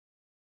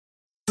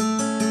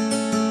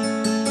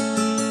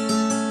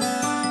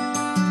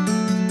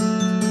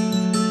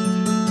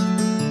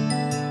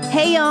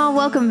Hey y'all,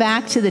 welcome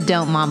back to the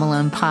Don't Mom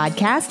Alone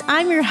podcast.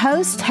 I'm your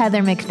host,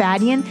 Heather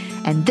McFadden,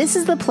 and this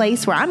is the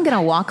place where I'm going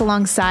to walk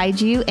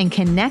alongside you and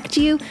connect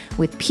you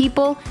with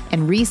people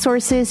and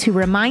resources who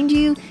remind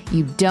you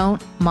you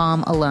don't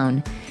mom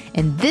alone.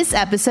 In this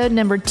episode,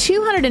 number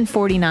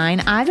 249,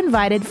 I've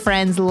invited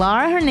friends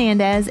Laura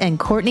Hernandez and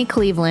Courtney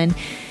Cleveland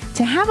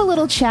to have a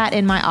little chat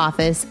in my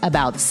office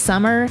about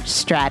summer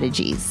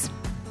strategies.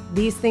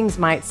 These things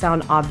might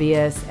sound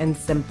obvious and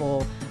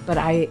simple, but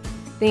I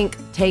think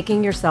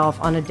taking yourself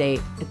on a date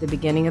at the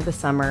beginning of the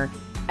summer,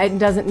 it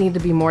doesn't need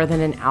to be more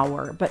than an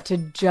hour, but to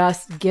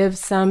just give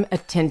some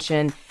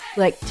attention,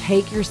 like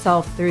take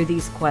yourself through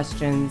these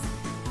questions.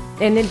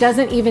 And it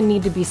doesn't even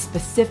need to be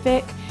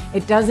specific.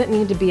 It doesn't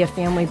need to be a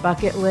family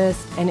bucket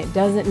list, and it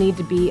doesn't need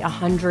to be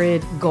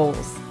 100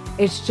 goals.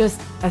 It's just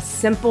a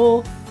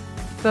simple,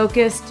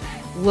 focused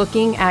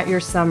looking at your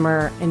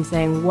summer and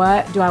saying,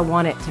 what do I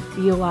want it to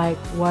feel like?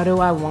 What do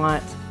I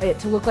want it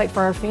to look like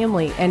for our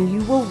family? And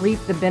you will reap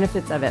the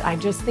benefits of it. I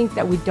just think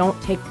that we don't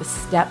take the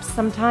steps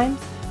sometimes.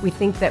 We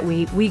think that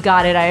we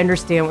got it. I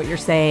understand what you're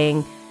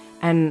saying.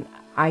 And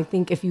I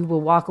think if you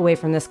will walk away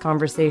from this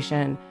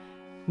conversation,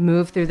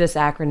 move through this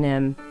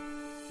acronym,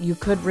 you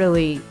could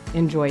really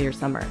enjoy your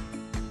summer.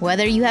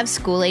 Whether you have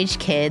school-age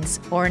kids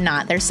or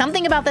not, there's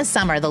something about the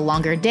summer, the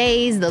longer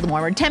days, the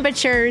warmer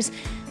temperatures,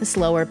 the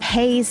slower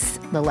pace,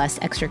 the less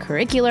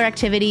extracurricular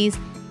activities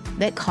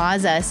that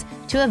cause us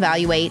to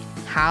evaluate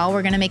how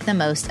we're going to make the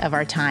most of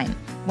our time.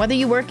 Whether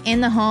you work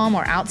in the home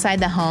or outside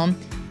the home,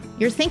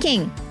 you're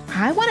thinking,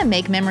 I want to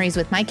make memories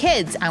with my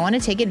kids. I want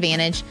to take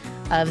advantage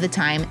of the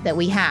time that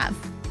we have.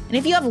 And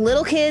if you have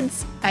little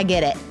kids, I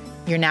get it.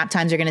 Your nap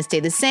times are going to stay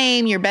the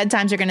same. Your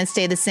bedtimes are going to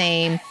stay the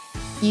same.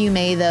 You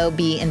may, though,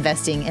 be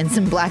investing in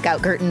some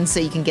blackout curtains so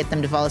you can get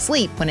them to fall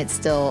asleep when it's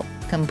still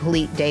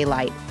complete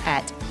daylight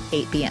at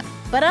 8 p.m.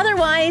 But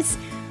otherwise,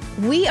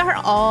 we are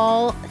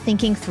all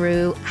thinking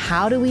through,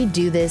 how do we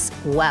do this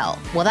well?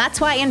 Well, that's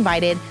why I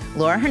invited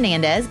Laura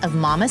Hernandez of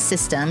Mama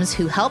Systems,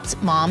 who helps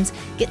moms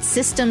get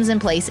systems in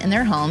place in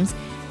their homes,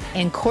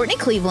 and Courtney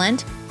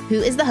Cleveland, who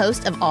is the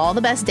host of All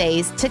the Best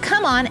Days, to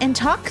come on and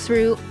talk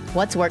through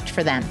what's worked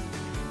for them.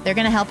 They're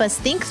going to help us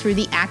think through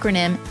the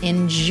acronym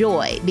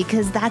ENJOY,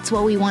 because that's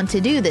what we want to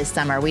do this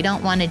summer. We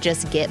don't want to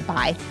just get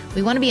by.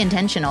 We want to be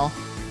intentional.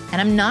 And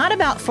I'm not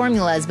about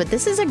formulas, but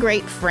this is a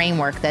great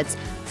framework that's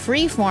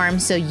free form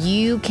so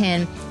you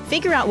can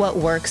figure out what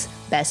works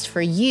best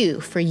for you,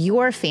 for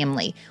your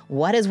family.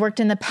 What has worked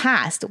in the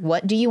past?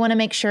 What do you want to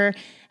make sure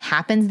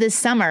happens this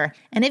summer?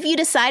 And if you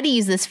decide to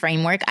use this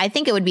framework, I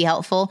think it would be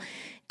helpful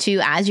to,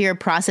 as you're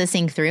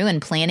processing through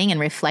and planning and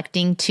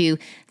reflecting, to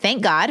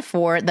thank God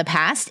for the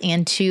past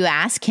and to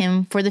ask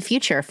Him for the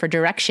future, for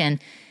direction,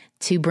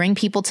 to bring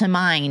people to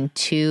mind,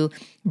 to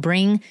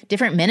bring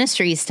different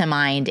ministries to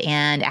mind,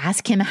 and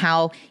ask Him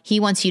how He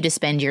wants you to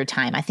spend your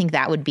time. I think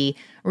that would be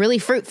really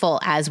fruitful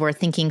as we're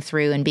thinking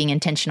through and being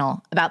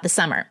intentional about the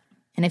summer.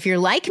 And if you're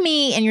like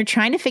me and you're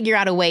trying to figure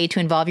out a way to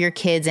involve your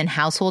kids in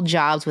household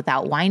jobs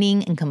without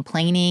whining and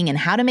complaining, and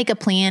how to make a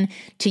plan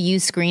to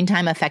use screen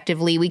time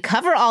effectively, we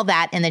cover all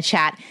that in the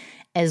chat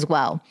as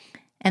well.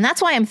 And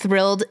that's why I'm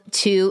thrilled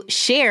to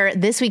share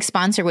this week's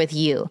sponsor with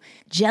you.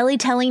 Jelly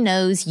Telly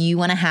knows you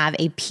want to have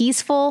a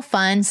peaceful,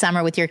 fun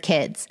summer with your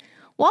kids,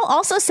 while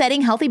also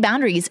setting healthy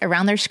boundaries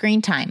around their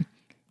screen time.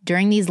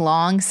 During these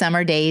long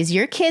summer days,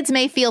 your kids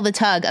may feel the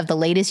tug of the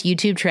latest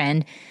YouTube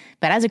trend,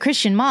 but as a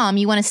Christian mom,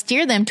 you want to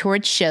steer them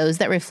towards shows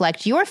that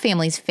reflect your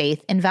family's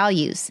faith and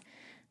values.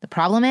 The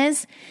problem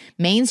is,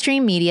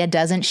 mainstream media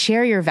doesn't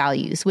share your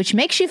values, which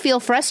makes you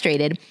feel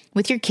frustrated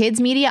with your kids'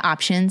 media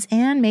options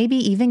and maybe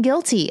even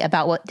guilty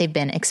about what they've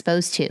been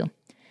exposed to.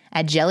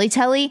 At Jelly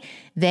Telly,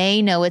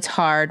 they know it's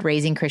hard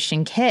raising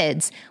Christian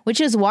kids, which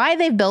is why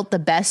they've built the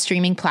best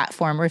streaming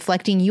platform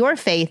reflecting your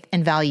faith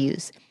and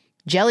values.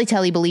 Jelly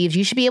Telly believes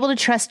you should be able to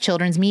trust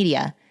children's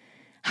media.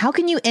 How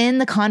can you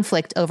end the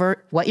conflict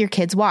over what your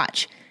kids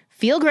watch,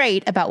 feel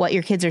great about what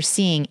your kids are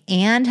seeing,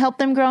 and help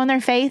them grow in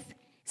their faith?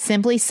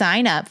 Simply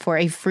sign up for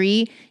a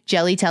free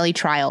Jelly Telly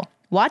trial.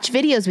 Watch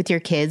videos with your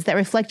kids that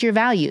reflect your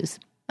values,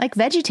 like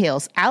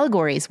VeggieTales,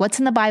 allegories, what's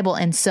in the Bible,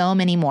 and so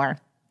many more.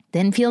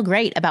 Then feel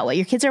great about what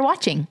your kids are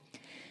watching.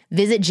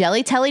 Visit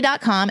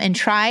jellytelly.com and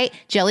try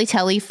Jelly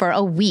Telly for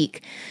a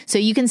week so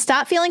you can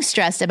stop feeling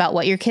stressed about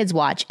what your kids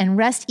watch and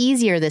rest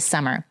easier this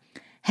summer.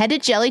 Head to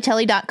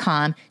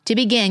jellytelly.com to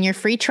begin your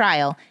free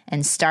trial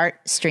and start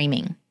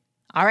streaming.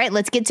 All right,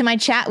 let's get to my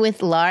chat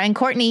with Laura and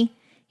Courtney.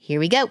 Here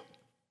we go.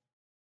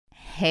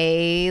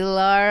 Hey,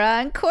 Laura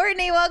and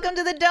Courtney, welcome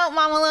to the Don't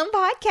Mom Alone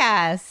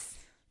podcast.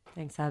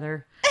 Thanks,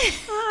 Heather.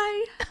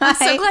 Hi. I'm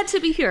so glad to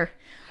be here.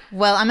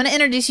 Well, I'm going to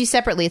introduce you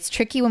separately. It's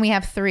tricky when we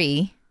have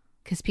three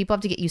because people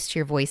have to get used to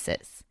your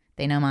voices.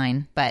 They know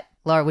mine. But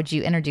Laura, would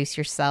you introduce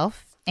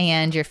yourself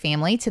and your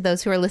family to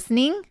those who are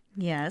listening?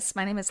 Yes,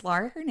 my name is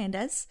Laura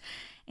Hernandez,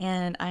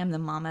 and I am the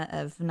mama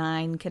of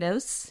 9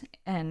 kiddos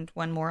and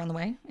one more on the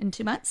way in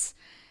 2 months.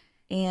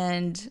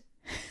 And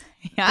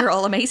they're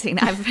all amazing.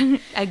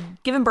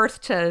 I've given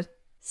birth to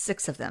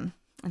 6 of them,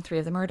 and 3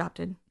 of them are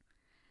adopted.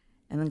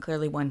 And then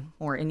clearly one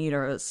more in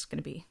utero is going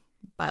to be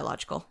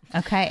biological.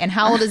 Okay. And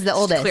how old is the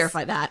oldest? To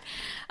clarify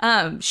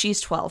that.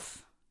 She's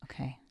 12.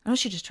 Okay. Oh,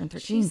 she just turned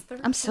 13. She's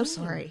 13. I'm so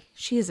sorry.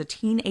 She is a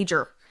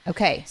teenager.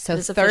 Okay. So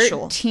It's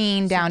official.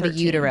 13 down to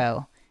 13.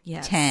 utero.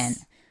 Yes. 10.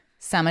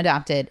 Some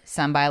adopted,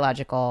 some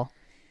biological.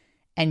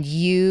 And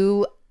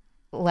you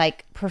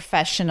like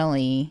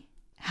professionally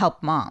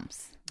help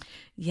moms.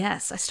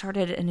 Yes. I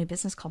started a new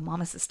business called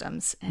Mama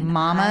Systems. And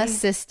Mama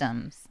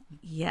Systems.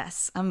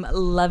 Yes. I'm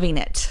loving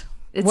it.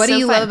 It's What do so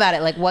you fun. love about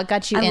it? Like, what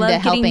got you I into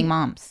love helping getting-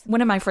 moms? One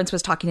of my friends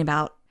was talking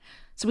about,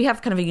 so we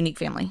have kind of a unique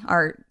family.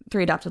 Our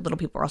 3 adopted little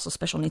people are also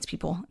special needs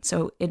people.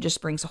 So it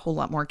just brings a whole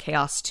lot more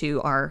chaos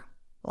to our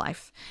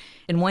life.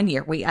 In 1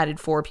 year, we added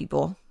 4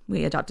 people.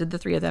 We adopted the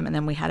 3 of them, and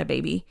then we had a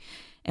baby.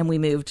 And we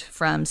moved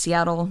from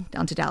Seattle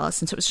down to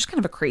Dallas. And so it was just kind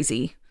of a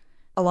crazy,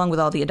 along with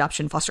all the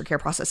adoption foster care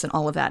process and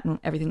all of that and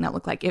everything that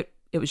looked like, it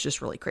was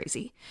just really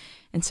crazy.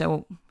 And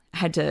so I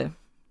had to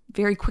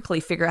very quickly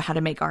figure out how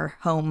to make our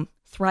home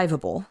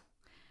thrivable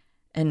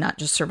and not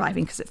just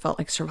surviving, because it felt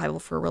like survival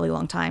for a really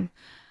long time.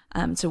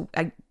 So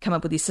I come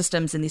up with these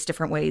systems and these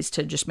different ways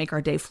to just make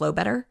our day flow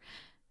better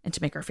and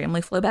to make our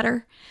family flow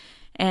better.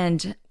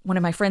 And one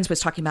of my friends was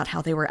talking about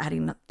how they were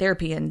adding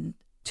therapy and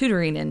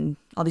tutoring and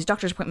all these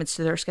doctor's appointments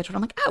to their schedule. And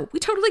I'm like, oh, we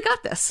totally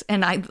got this.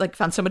 And I like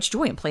found so much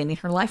joy in planning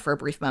her life for a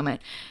brief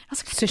moment. I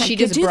was like, So I she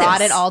could just do brought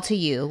this. it all to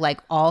you,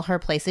 like all her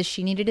places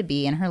she needed to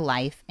be in her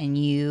life, and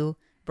you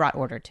brought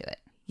order to it.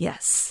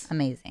 Yes.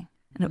 Amazing.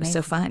 And it was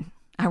so fun.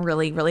 I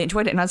really, really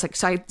enjoyed it. And I was like,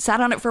 so I sat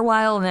on it for a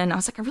while, and then I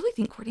was like, I really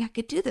think, Courtney, I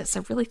could do this.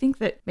 I really think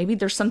that maybe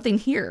there's something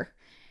here.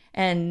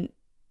 And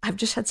I've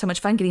just had so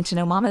much fun getting to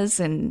know mamas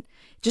and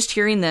just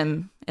hearing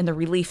them and the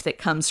relief that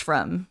comes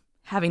from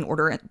having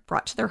order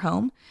brought to their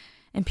home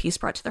and peace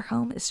brought to their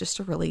home is just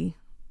a really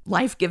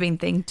life-giving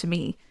thing to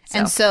me.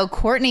 And so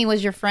Courtney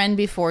was your friend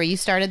before you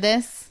started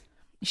this?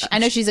 I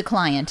know she's a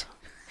client.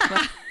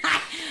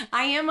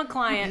 I am a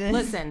client.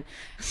 Listen,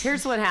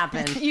 here's what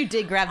happened. You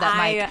did grab that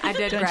mic. I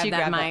did Don't grab you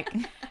that grab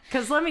mic.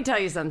 Because let me tell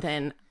you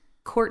something.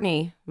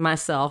 Courtney,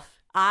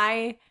 myself,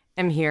 I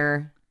am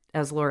here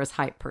as Laura's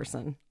hype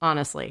person,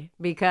 honestly,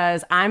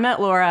 because I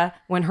met Laura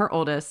when her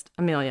oldest,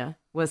 Amelia,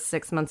 was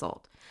 6 months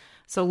old.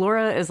 So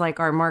Laura is like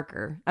our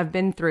marker. I've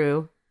been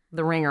through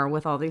the ringer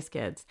with all these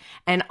kids.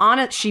 And on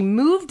it, she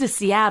moved to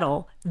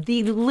Seattle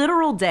the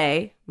literal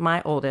day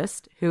my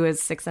oldest, who is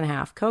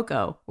 6.5,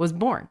 Coco, was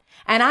born.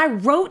 And I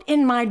wrote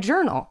in my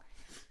journal,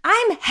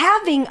 I'm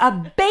having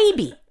a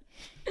baby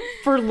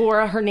for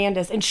Laura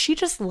Hernandez. And she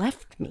just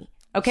left me.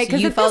 Okay,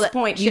 because at this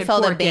point, she had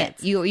 4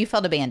 kids. You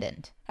felt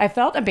abandoned. I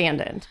felt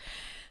abandoned.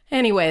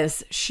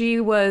 Anyways, she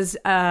was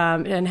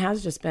and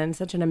has just been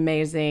such an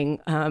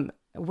amazing,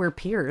 we're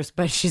peers,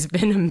 but she's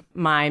been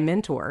my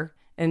mentor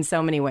in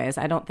so many ways.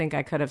 I don't think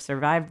I could have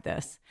survived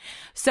this.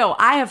 So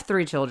I have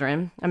 3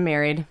 children. I'm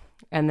married,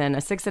 and then a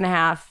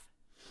 6.5,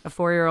 a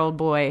 4-year-old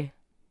boy,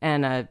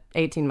 and a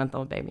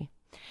 18-month-old baby.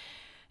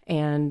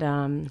 And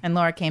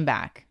Laura came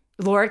back.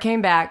 Laura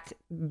came back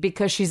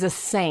because she's a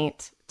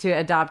saint to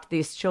adopt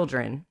these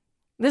children.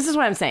 This is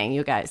what I'm saying,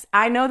 you guys.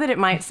 I know that it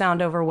might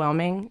sound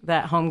overwhelming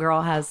that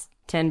homegirl has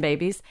 10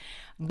 babies,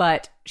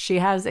 but she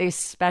has a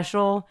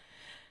special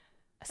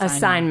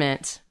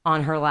assignment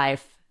on her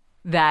life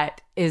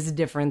that is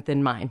different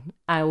than mine.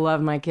 I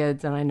love my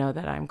kids and I know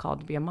that I'm called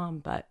to be a mom,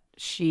 but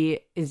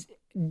she is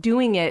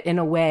doing it in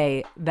a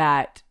way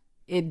that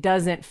it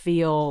doesn't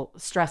feel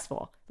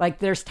stressful. Like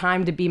there's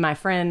time to be my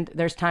friend.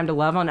 There's time to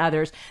love on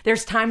others.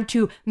 There's time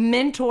to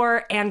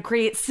mentor and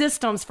create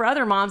systems for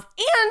other moms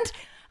and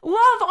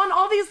love on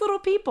all these little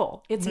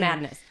people. It's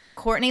madness.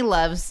 Courtney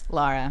loves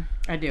Laura.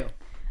 I do.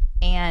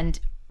 And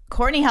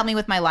Courtney helped me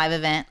with my live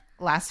event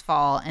last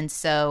fall. And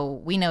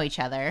so we know each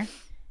other.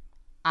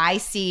 I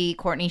see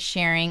Courtney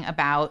sharing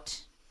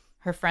about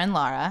her friend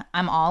Laura.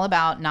 I'm all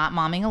about not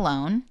momming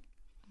alone,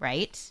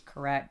 right?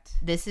 Correct.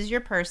 This is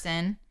your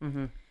person.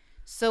 Mm-hmm.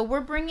 So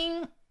we're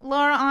bringing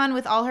Laura on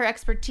with all her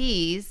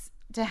expertise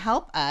to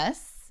help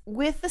us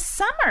with the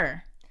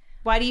summer.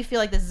 Why do you feel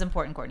like this is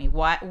important, Courtney?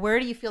 Where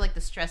do you feel like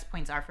the stress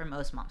points are for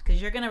most moms?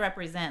 Because you're going to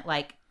represent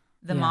like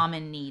the mom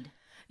in need.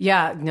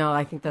 Yeah, no,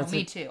 I think that's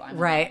me too. I'm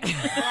right.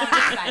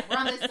 We're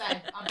on this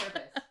side on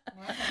purpose.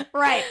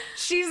 Right.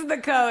 She's the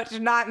coach,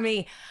 not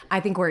me. I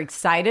think we're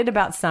excited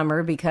about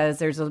summer because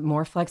there's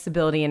more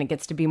flexibility and it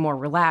gets to be more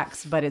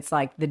relaxed, but it's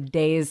like the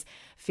days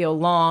feel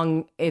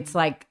long. It's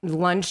like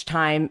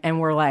lunchtime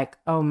and we're like,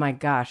 oh my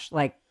gosh,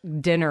 like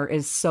dinner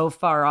is so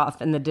far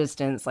off in the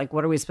distance. Like,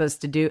 what are we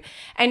supposed to do?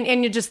 And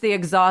you're just the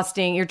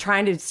exhausting. You're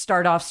trying to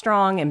start off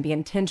strong and be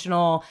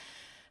intentional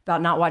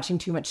about not watching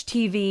too much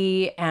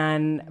TV.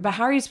 But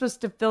how are you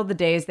supposed to fill the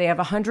days? They have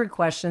 100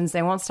 questions.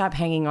 They won't stop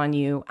hanging on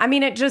you. I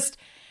mean,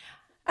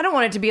 I don't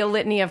want it to be a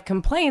litany of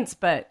complaints,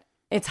 but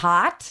it's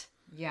hot.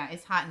 Yeah,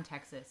 it's hot in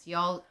Texas.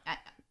 Y'all,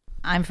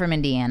 I'm from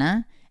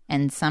Indiana,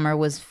 and summer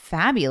was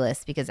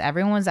fabulous because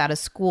everyone was out of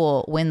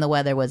school when the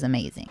weather was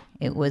amazing.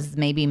 It was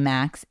maybe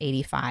max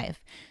 85.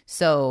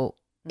 So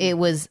it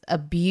was a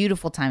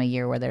beautiful time of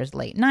year where there's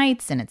late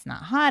nights and it's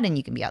not hot and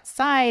you can be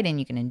outside and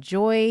you can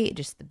enjoy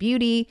just the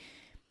beauty.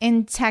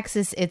 in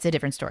Texas, it's a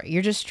different story.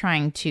 You're just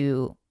trying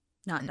to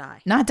Not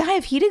die. not die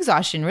of heat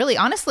exhaustion, really,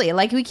 honestly.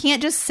 Like, we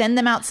can't just send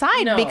them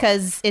outside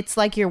because it's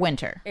like your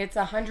winter. It's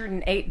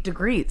 108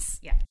 degrees.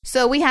 Yeah.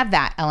 So we have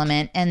that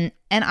element. And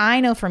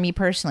I know for me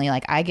personally,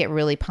 like, I get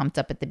really pumped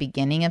up at the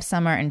beginning of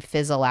summer and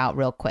fizzle out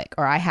real quick.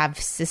 Or I have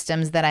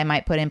systems that I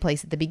might put in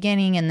place at the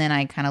beginning and then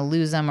I kind of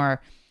lose them.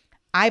 Or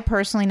I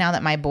personally, now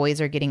that my boys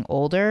are getting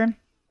older,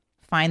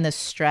 find the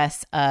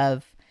stress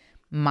of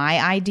my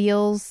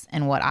ideals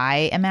and what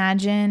I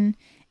imagine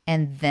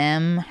and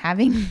them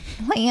having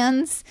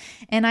plans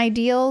and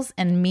ideals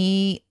and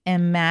me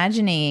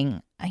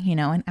imagining,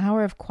 an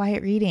hour of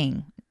quiet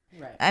reading.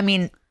 Right. I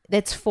mean,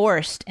 it's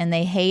forced and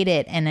they hate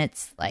it. And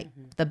it's like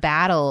the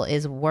battle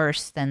is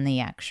worse than the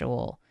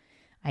actual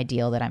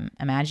ideal that I'm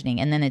imagining.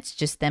 And then it's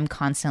just them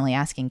constantly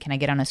asking, can I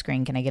get on a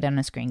screen? Can I get on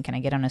a screen? Can I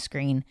get on a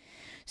screen?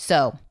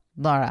 So,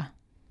 Laura,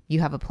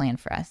 you have a plan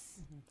for us.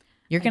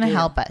 You're going to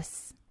help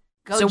us.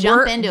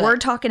 We're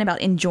talking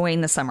about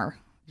enjoying the summer.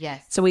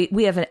 Yes. So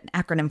we have an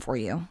acronym for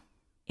you.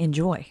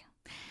 Enjoy.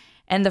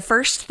 And the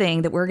first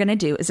thing that we're going to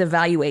do is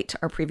evaluate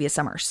our previous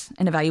summers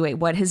and evaluate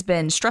what has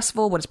been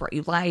stressful, what has brought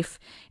you life.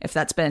 If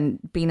that's been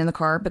being in the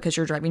car because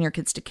you're driving your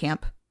kids to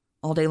camp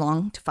all day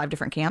long to 5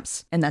 different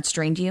camps and that's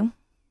drained you,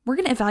 we're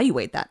going to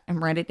evaluate that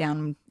and write it down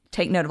and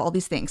take note of all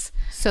these things.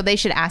 So they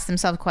should ask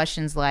themselves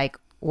questions like,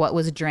 what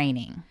was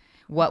draining?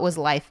 What was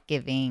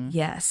life-giving?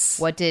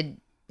 Yes.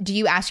 Do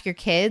you ask your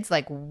kids,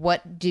 like,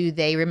 what do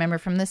they remember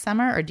from this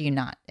summer, or do you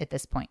not at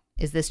this point?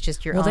 Is this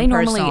just your own they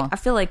personal? normally, I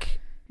feel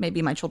like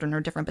maybe my children are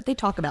different, but they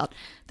talk about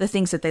the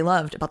things that they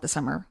loved about the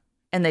summer.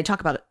 And they talk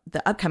about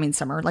the upcoming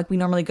summer. Like, we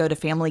normally go to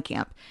family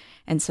camp.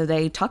 And so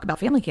they talk about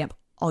family camp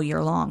all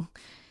year long.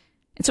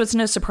 And so it's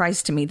no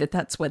surprise to me that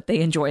that's what they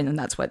enjoy and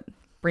that's what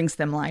brings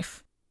them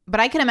life. But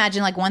I can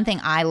imagine, like, one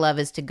thing I love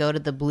is to go to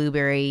the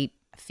blueberry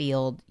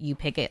field, you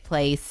pick it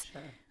place.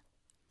 Sure.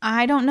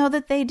 I don't know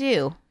that they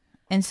do.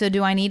 And so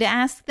do I need to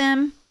ask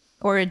them,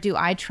 or do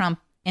I trump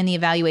in the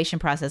evaluation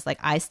process? Like,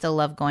 I still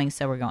love going,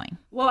 so we're going.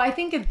 Well, I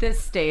think at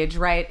this stage,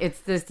 right,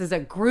 this is a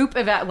group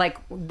like,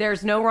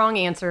 there's no wrong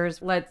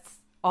answers. Let's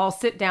all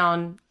sit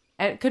down.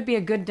 It could be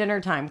a good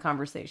dinner time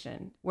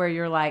conversation where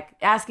you're like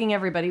asking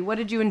everybody, what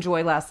did you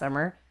enjoy last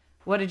summer?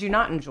 What did you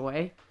not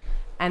enjoy?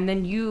 And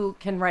then you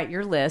can write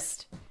your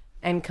list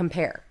and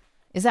compare.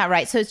 Is that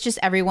right? So it's just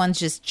everyone's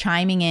just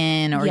chiming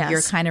in, or Yes.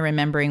 you're kind of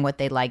remembering what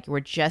they like. We're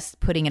just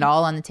putting it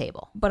all on the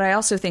table. But I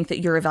also think that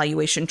your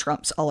evaluation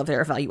trumps all of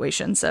their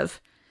evaluations of.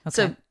 Okay.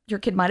 So your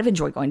kid might have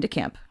enjoyed going to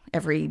camp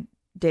every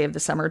day of the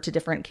summer to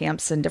different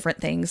camps and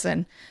different things.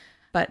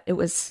 But it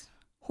was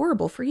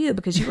horrible for you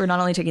because you were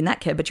not only taking that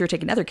kid, but you were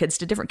taking other kids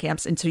to different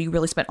camps. And so you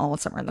really spent all of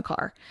summer in the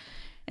car.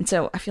 And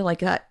so I feel like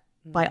that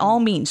by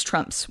all means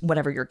trumps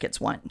whatever your kids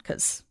want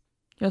because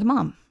you're the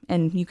mom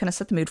and you kind of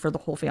set the mood for the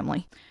whole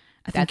family.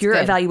 I think That's your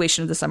good.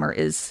 evaluation of the summer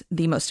is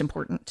the most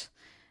important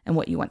and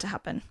what you want to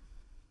happen.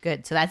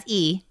 Good. So that's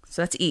E.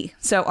 So that's E.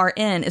 So our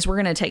N is we're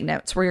going to take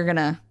notes. We're going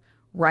to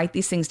write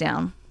these things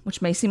down,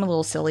 which may seem a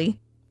little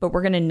silly, but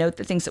we're going to note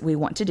the things that we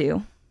want to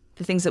do,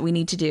 the things that we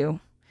need to do,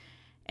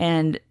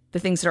 and the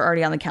things that are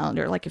already on the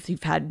calendar. Like if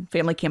you've had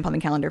family camp on the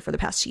calendar for the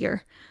past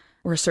year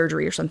or a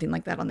surgery or something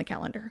like that on the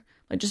calendar,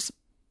 like just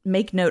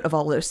make note of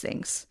all those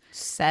things.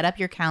 Set up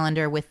your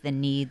calendar with the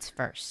needs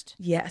first.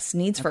 Yes,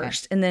 needs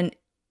first. And then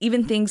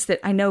even things that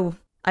I know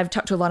I've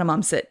talked to a lot of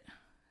moms that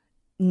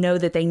know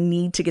that they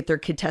need to get their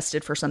kid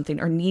tested for something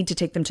or need to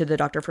take them to the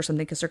doctor for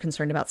something because they're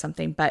concerned about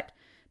something, but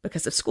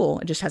because of school,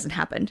 it just hasn't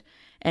happened.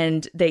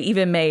 And they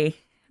even may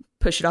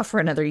push it off for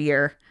another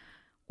year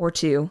or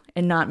two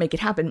and not make it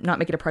happen, not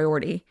make it a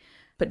priority,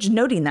 but just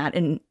noting that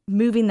and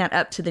moving that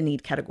up to the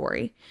need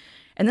category.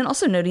 And then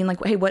also noting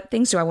like, hey, what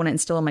things do I want to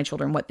instill in my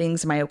children? What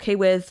things am I okay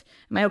with?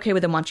 Am I okay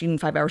with them watching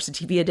 5 hours of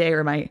TV a day?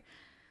 Or am I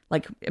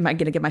going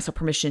to give myself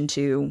permission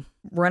to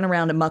run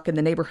around amok in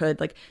the neighborhood?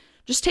 Like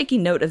just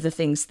taking note of the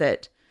things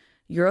that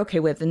you're okay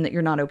with and that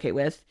you're not okay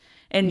with.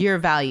 And your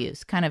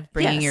values, kind of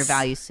bringing Yes. your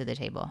values to the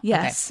table.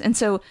 Yes. Okay. And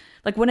so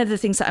like one of the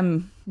things that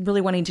I'm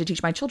really wanting to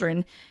teach my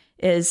children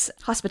is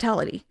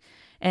hospitality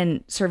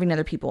and serving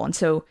other people. And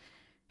so,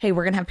 hey,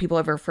 we're going to have people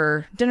over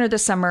for dinner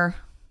this summer.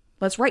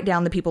 Let's write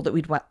down the people that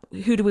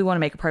who do we want to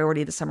make a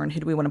priority this summer and who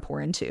do we want to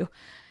pour into?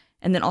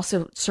 And then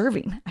also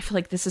serving. I feel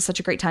like this is such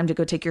a great time to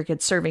go take your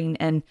kids serving.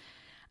 And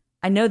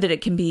I know that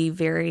it can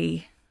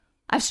be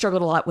I've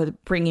struggled a lot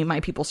with bringing my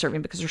people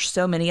serving because there's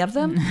so many of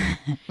them.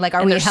 Like,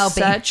 are we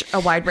helping? Such a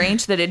wide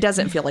range that it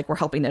doesn't feel like we're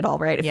helping at all,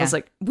 right? It feels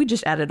like we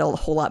just added a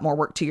whole lot more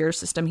work to your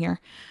system here.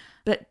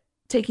 But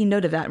taking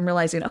note of that and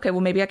realizing, okay,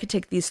 well, maybe I could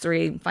take these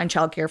 3, find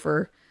childcare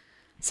for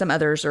some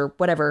others or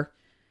whatever.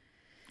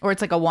 Or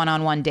it's like a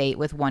one-on-one date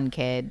with one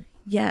kid.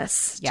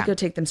 Yes, to go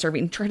take them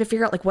serving. Try to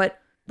figure out like what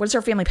is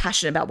our family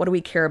passionate about? What do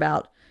we care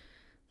about?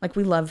 Like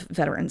we love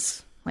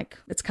veterans. Like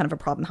it's kind of a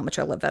problem how much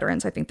I love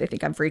veterans. I think they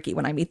think I'm freaky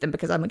when I meet them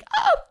because I'm like,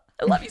 oh,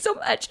 I love you so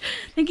much.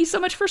 Thank you so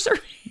much for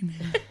serving.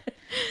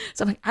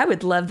 So I'm like, I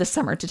would love this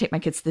summer to take my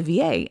kids to the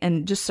VA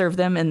and just serve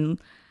them. And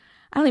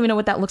I don't even know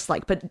what that looks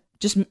like, but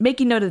just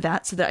making note of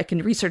that so that I can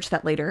research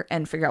that later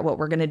and figure out what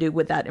we're going to do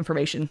with that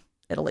information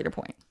at a later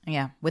point.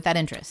 Yeah, with that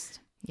interest.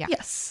 Yeah.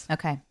 Yes.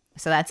 Okay.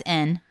 So that's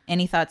N.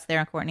 Any thoughts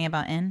there, Courtney,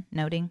 about N?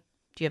 Noting?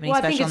 Do you have any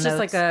Well, special I think it's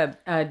notes? just like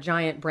a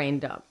giant brain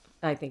dump,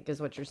 I think is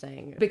what you're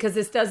saying. Because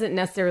this doesn't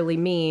necessarily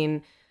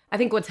mean, I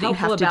think what's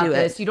helpful about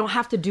this, you don't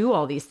have to do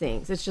all these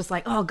things. It's just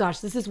like, oh gosh,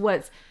 this is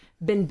what's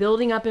been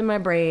building up in my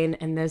brain,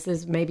 and this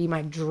is maybe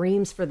my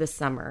dreams for the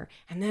summer.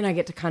 And then I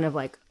get to kind of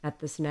like at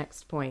this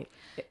next point.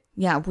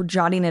 Yeah, we're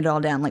jotting it all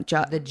down. Like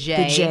The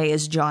J. The J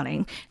is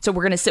jotting. So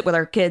we're going to sit with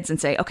our kids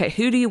and say, okay,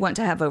 who do you want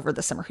to have over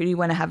the summer? Who do you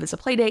want to have as a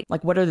play date?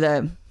 Like, what are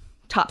the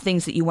top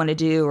things that you want to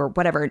do or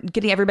whatever?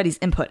 Getting everybody's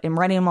input and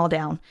writing them all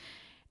down.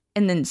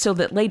 And then so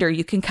that later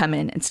you can come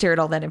in and stare at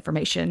all that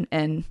information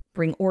and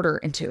bring order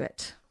into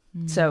it.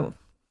 So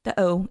the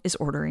O is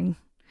ordering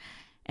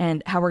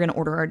and how we're going to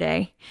order our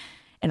day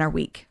and our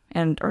week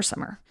and our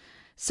summer.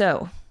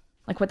 So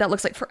like what that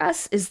looks like for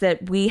us is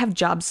that we have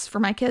jobs for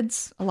my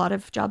kids, a lot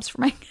of jobs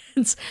for my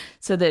kids,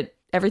 so that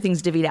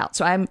everything's divvied out.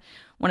 So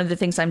one of the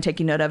things I'm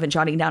taking note of and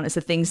jotting down is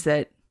the things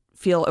that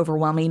feel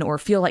overwhelming or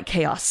feel like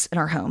chaos in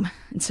our home.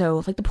 And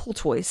so like the pool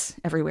toys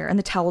everywhere and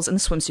the towels and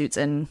the swimsuits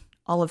and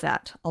all of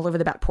that all over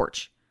the back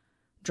porch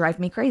drive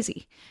me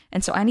crazy.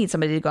 And so I need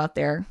somebody to go out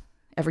there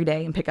every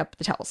day and pick up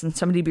the towels and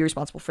somebody to be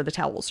responsible for the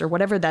towels or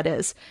whatever that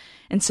is.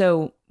 And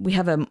so we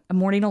have a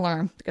morning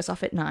alarm that goes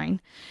off at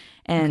 9.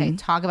 And Okay,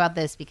 talk about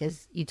this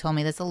because you told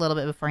me this a little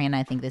bit beforehand.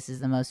 I think this is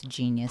the most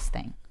genius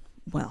thing.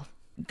 well,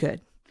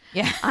 good.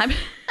 Yeah.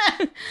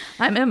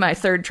 I'm in my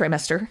 3rd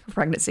trimester of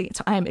pregnancy.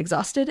 So I'm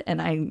exhausted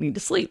and I need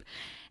to sleep.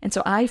 And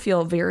so I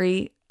feel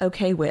very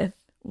okay with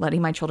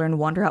letting my children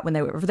wander out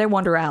if they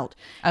wander out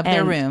Of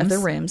their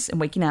rooms and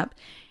waking up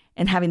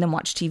and having them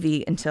watch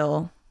TV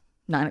until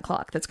 9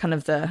 o'clock. That's kind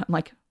of I'm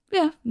like,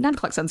 yeah, 9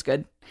 o'clock sounds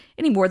good.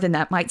 Any more than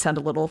that might sound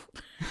a little,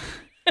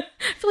 I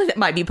feel like that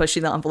might be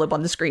pushing the envelope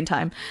on the screen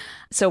time.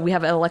 So we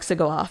have Alexa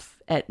go off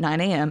at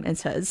 9 a.m. and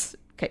says,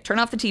 okay, turn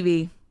off the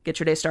TV, get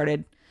your day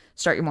started,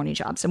 start your morning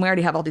jobs. And we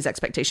already have all these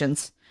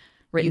expectations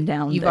written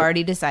down. You've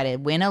already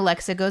decided when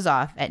Alexa goes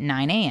off at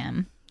 9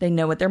 a.m. They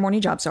know what their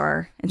morning jobs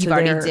are. And You've so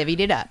already they're- divvied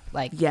it up.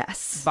 Like,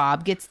 Yes.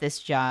 Bob gets this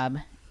job.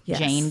 Yes.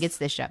 Jane gets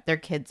this job. Their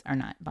kids are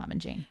not Bob and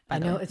Jane. By I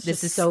the know, way. it's This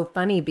just is so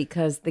funny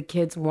because the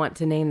kids want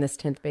to name this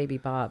 10th baby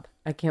Bob.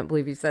 I can't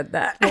believe you said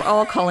that. We're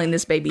all calling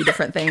this baby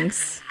different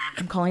things.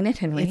 I'm calling it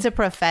Henry. It's a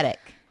prophetic.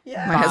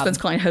 My husband's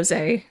calling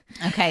Jose.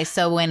 Okay,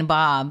 so when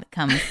Bob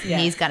comes,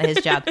 he's got his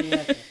job.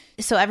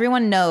 So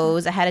everyone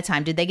knows ahead of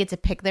time. Did they get to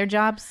pick their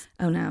jobs?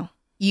 Oh, no.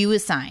 You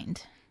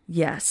assigned.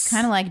 Yes.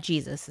 Kind of like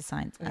Jesus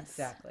assigns us.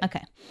 Exactly.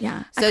 Okay.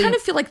 Yeah. So I kind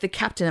of feel like the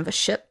captain of a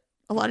ship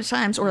a lot of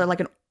times, or like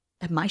a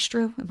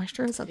maestro. A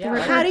maestro, is that the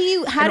right How word? do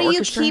you An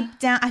orchestra? keep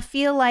down? I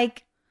feel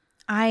like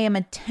I am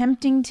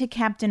attempting to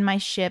captain my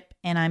ship,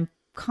 and I'm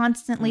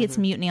constantly it's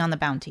mutiny on the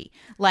Bounty.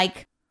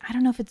 Like I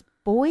don't know if it's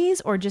boys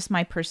or just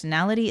my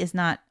personality is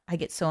not. I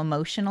get so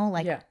emotional.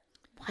 Like Yeah.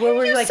 why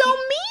are you so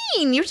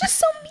mean? You're just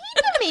so mean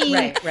to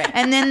me. Right.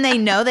 And then they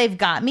know they've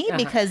got me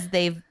because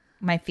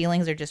my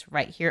feelings are just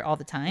right here all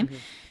the time.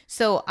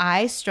 So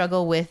I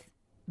struggle with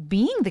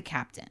being the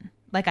captain.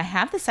 Like I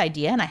have this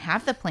idea and I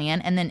have the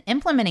plan, and then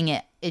implementing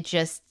it, it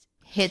just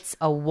hits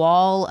a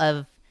wall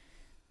of,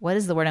 what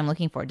is the word I'm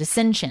looking for?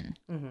 Dissension.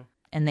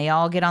 And they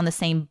all get on the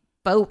same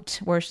boat.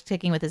 We're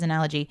sticking with this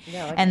analogy.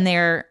 And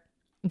they're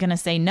going to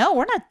say, no,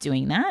 we're not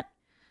doing that.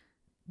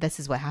 This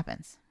is what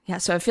happens. Yeah.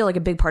 So I feel like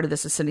a big part of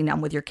this is sitting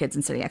down with your kids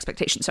and setting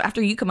expectations. So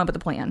after you come up with a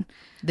plan,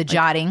 The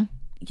jotting.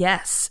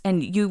 yes,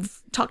 and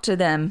you've talked to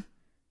them,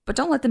 but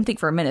don't let them think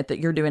for a minute that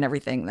you're doing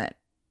everything that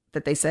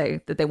they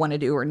say that they want to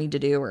do or need to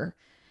do, or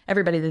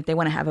everybody that they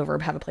want to have over,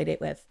 have a play date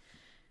with.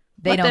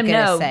 They Let don't them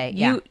get know a say.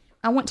 Yeah.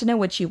 I want to know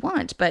what you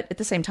want, but at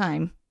the same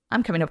time,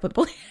 I'm coming up with a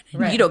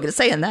plan. You don't get a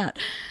say in that.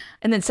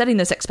 And then setting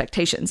those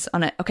expectations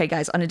okay,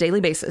 guys, on a daily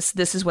basis,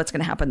 this is what's going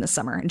to happen this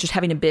summer. And just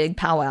having a big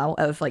powwow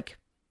of like,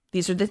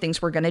 these are the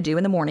things we're going to do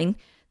in the morning.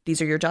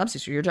 These are your jobs.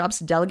 These are your jobs.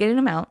 Delegating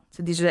them out.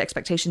 So these are the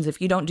expectations.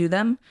 If you don't do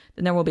them,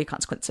 then there will be a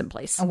consequence in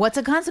place. And what's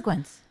a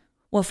consequence?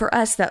 Well, for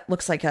us, that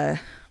looks like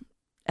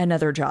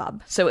another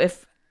job. So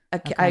if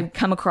I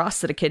come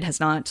across that a kid has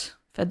not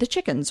fed the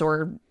chickens,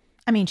 or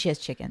I mean, she has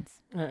chickens.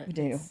 we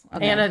do,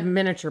 And a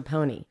miniature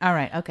pony. All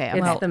right. Okay. It's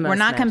Well, the most we're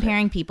not magic.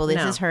 comparing people. This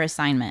No. is her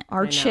assignment.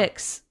 our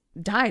chicks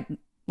died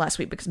last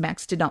week because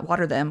Max did not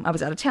water them. I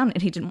was out of town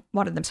and he didn't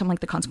water them. So I'm like,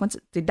 the consequence,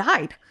 they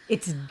died.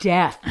 It's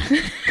death.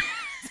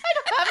 I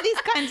don't have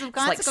these kinds of like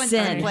consequences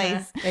sin. in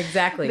place.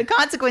 Exactly. The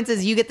consequence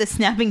is you get the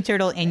snapping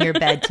turtle in your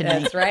bed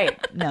tonight. That's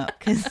right. No,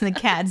 because the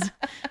cats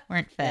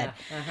weren't fed.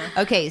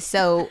 Okay,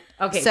 so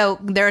Okay. so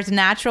there's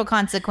natural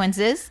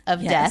consequences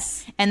of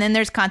Yes. death, and then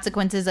there's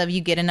consequences of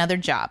you get another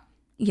job.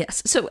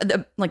 Yes. So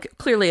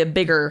clearly a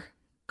bigger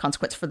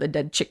consequence for the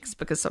dead chicks,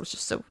 because I was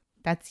just so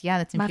That's my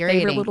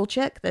infuriating. favorite little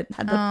chick that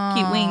had the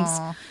cute wings.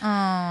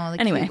 Oh, the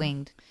Anyway. cute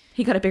winged.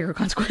 He got a bigger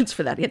consequence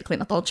for that. He had to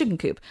clean out the whole chicken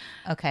coop.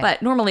 Okay,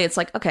 But normally it's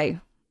like, okay,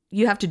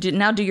 you have to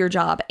now do your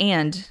job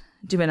and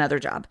do another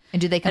job.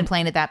 and do they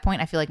complain at that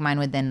point? I feel like mine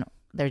would then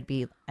there'd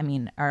be, I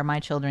mean, are my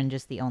children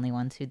just the only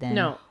ones who then?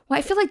 No. Well,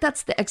 I feel like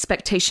that's the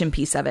expectation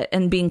piece of it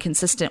and being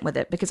consistent with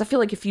it, because I feel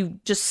like if you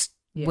just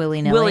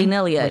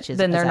willy-nilly it,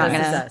 then they're not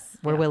going to.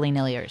 We're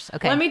willy-nilliers.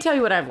 Okay. Let me tell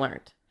you what I've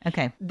learned.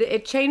 Okay.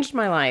 It changed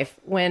my life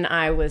when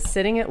I was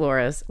sitting at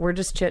Laura's. We're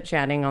just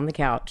chit-chatting on the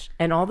couch.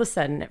 And all of a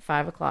sudden at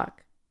 5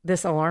 o'clock,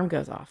 this alarm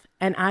goes off.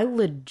 And I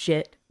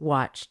legit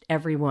watched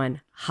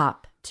everyone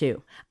hop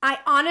to.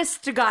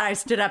 Honest to God, I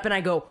stood up and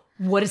I go,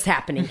 what is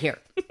happening here?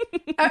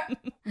 What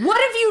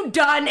have you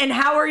done? And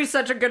how are you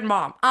such a good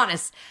mom?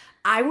 Honest.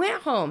 I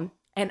went home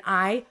and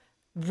I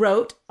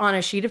wrote on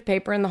a sheet of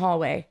paper in the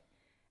hallway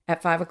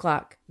at 5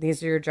 o'clock,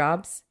 these are your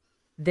jobs.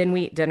 Then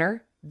we eat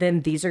dinner.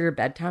 Then these are your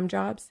bedtime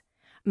jobs.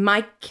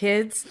 My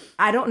kids,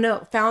 I don't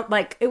know, found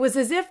like, it was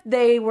as if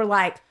they were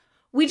like,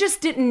 we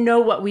just didn't know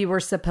what we were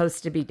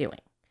supposed to be doing.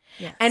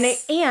 Yes.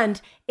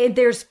 And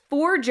there's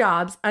 4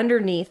 jobs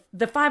underneath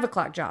the 5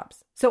 o'clock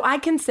jobs. So I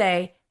can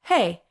say,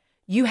 hey,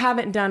 you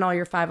haven't done all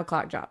your 5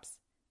 o'clock jobs.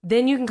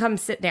 Then you can come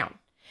sit down.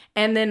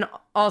 And then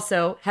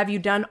also, have you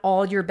done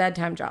all your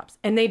bedtime jobs?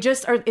 And they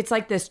just are, it's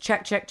like this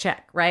check, check,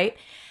 check, right?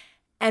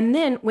 And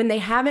then when they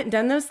haven't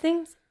done those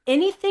things,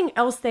 anything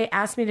else they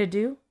ask me to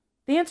do,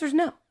 the answer is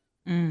no.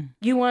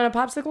 You want a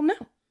popsicle? No.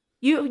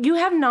 You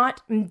have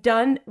not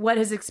done what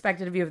is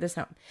expected of you of this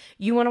home.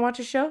 You want to watch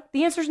a show?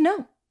 The answer is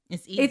no.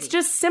 It's easy. It's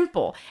just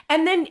simple.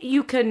 And then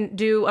you can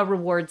do a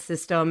reward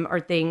system or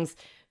things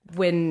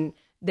when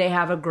they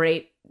have a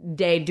great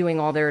day doing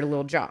all their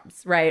little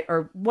jobs, right?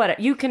 Or what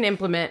you can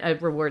implement a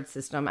reward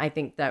system. I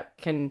think that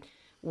can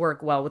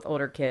work well with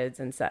older kids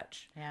and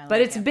such. Yeah,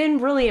 but it's been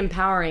really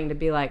empowering to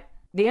be like,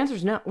 the answer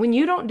is no. When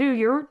you don't do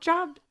your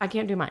job, I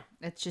can't do mine.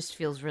 It just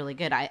feels really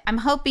good. I'm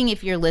hoping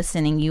if you're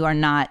listening, you are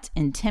not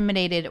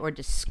intimidated or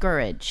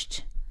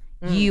discouraged.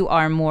 You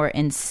are more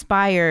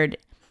inspired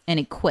and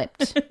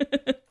equipped.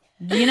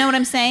 You know what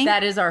I'm saying?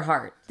 That is our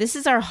heart. This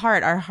is our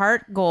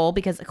heart goal,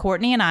 because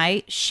Courtney and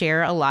I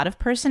share a lot of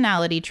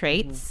personality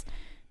traits,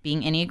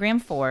 being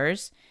Enneagram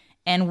 4s,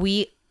 and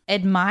we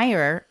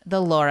admire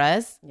the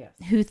Lauras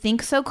who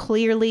think so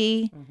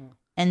clearly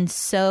and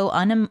so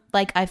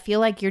I feel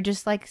like you're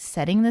just like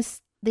setting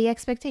the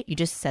expectation. You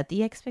just set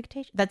the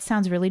expectation. That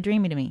sounds really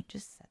dreamy to me.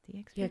 Just set the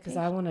expectation. Yeah, because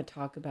I want to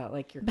talk about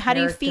like your how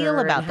do you feel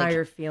about how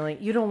you're feeling.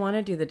 You don't want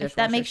to do the dishwasher. If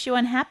that makes you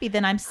unhappy,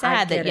 then I'm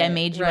sad that I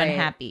made you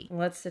unhappy.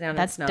 Let's sit down.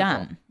 That's and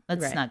snuggle. done.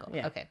 Let's snuggle.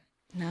 Yeah. Okay.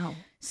 No.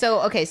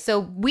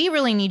 So we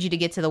really need you to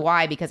get to the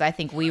why, because I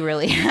think we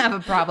really have a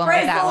problem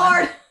Praise with that the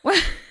Lord.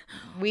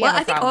 One.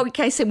 I think,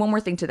 can I say one more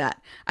thing to that?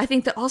 I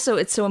think that also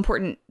it's so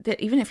important that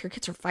even if your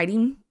kids are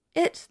fighting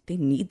it, they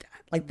need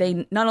that. Like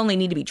they not only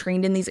need to be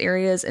trained in these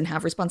areas and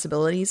have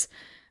responsibilities.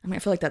 I mean, I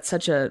feel like that's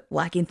such a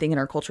lacking thing in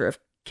our culture of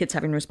kids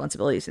having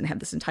responsibilities and have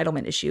this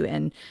entitlement issue.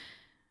 And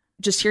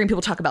just hearing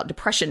people talk about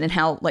depression and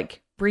how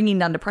like bringing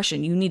down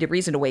depression, you need a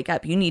reason to wake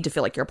up. You need to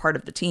feel like you're a part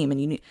of the team.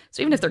 And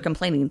so even if they're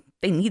complaining,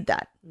 they need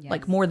that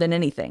like more than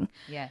anything.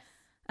 Yes.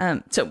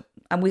 So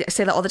I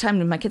say that all the time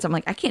to my kids. I'm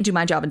like, I can't do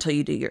my job until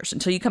you do yours.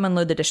 Until you come and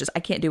load the dishes,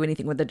 I can't do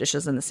anything with the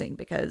dishes in the sink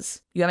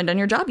because you haven't done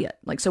your job yet.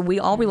 Like, so we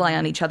all rely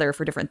on each other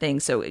for different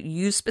things. So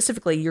you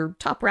specifically, your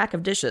top rack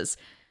of dishes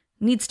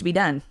needs to be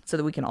done so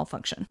that we can all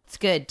function. It's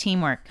good.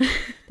 Teamwork.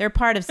 They're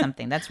part of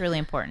something. That's really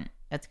important.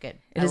 That's good.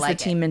 It is the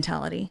team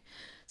mentality.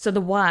 So the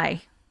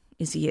why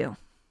is you.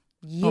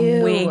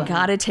 We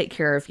got to take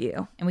care of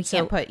you. And we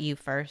can't put you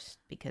first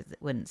because it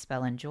wouldn't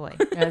spell enjoy.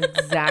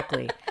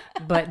 Exactly.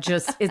 But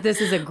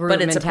this is a group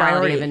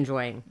mentality of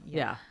enjoying.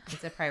 Yeah.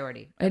 It's a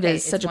priority. It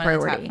is such a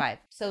priority. Top 5.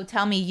 So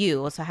tell me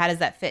so how does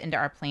that fit into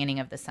our planning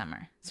of the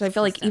summer? So I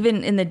feel like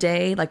even in the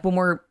day, like when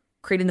we're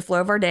creating the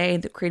flow of our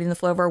day, creating the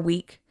flow of our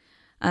week,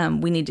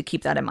 we need to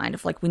keep that in mind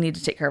of like, we need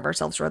to take care of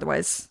ourselves or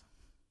otherwise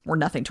we're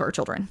nothing to our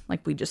children.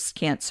 Like we just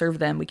can't serve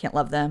them. We can't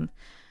love them.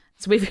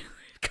 So we've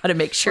got to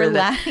make sure we're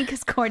laughing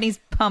because Courtney's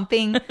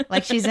pumping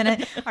like she's in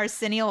an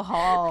Arsenio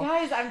Hall.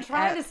 Guys, I'm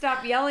trying to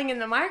stop yelling in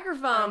the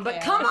microphone,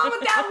 but come on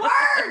with that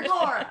word,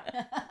 Laura.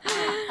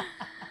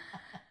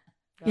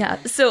 Yeah.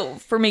 So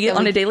for me,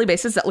 on a daily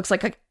basis, that looks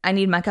like I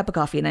need my cup of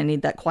coffee and I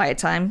need that quiet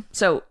time.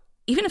 So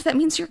even if that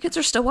means your kids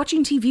are still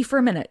watching TV for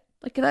a minute,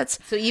 like that's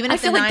so. Even if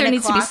I feel like there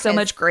needs to be so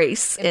much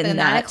grace in that. If the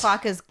 9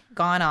 o'clock has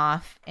gone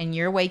off and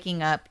you're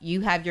waking up,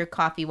 you have your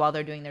coffee while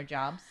they're doing their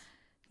jobs.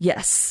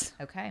 Yes.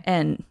 Okay.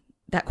 And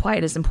that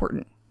quiet is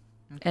important,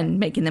 and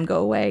making them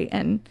go away.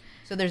 And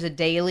so there's a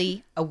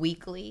daily, a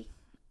weekly.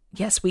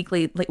 Yes,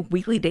 weekly, like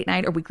weekly date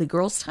night or weekly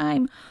girls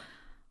time,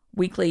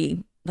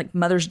 weekly like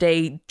Mother's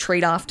Day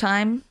trade-off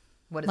time.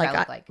 What does that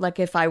look like? Like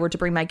if I were to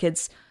bring my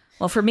kids,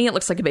 well, for me, it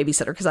looks like a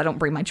babysitter because I don't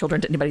bring my children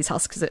to anybody's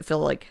house because I feel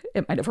like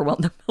it might overwhelm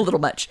them a little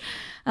much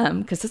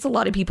because it's a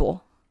lot of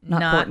people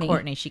not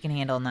Courtney. She can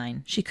handle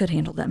 9. She could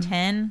handle them.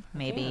 10,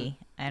 maybe.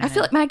 I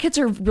feel like my kids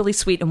are really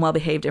sweet and well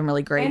behaved and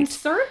really great. And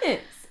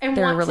servants. And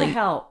They're want really, to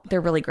help.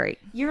 They're really great.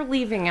 You're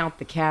leaving out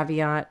the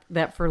caveat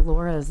that for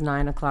Laura's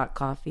 9 o'clock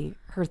coffee,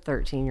 her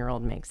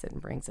 13-year-old makes it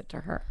and brings it to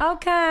her.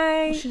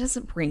 Okay. Well, she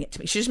doesn't bring it to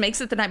me. She just makes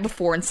it the night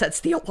before and sets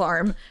the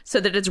alarm so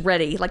that it's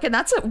ready. Like, and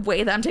that's a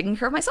way that I'm taking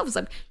care of myself. It's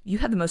like, you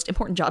have the most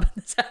important job in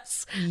this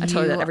house. I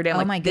tell her that every day. I'm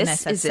like, my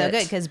goodness, that's so it.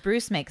 good because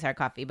Bruce makes our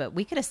coffee, but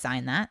we could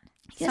assign that.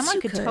 Yes, Someone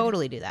you could could.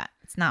 totally do that.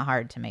 It's not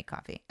hard to make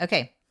coffee.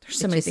 Okay. There's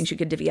so many things you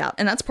could divvy out.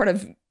 And that's part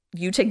of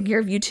you taking care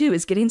of you too,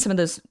 is getting some of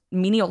those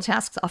menial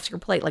tasks off your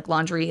plate, like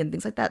laundry and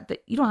things like that,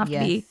 that you don't have to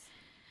be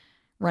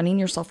running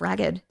yourself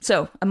ragged.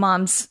 So a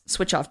mom's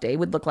switch off day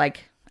would look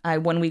like I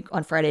 1 week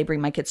on Friday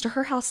bring my kids to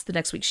her house. The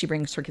next week she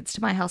brings her kids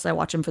to my house. I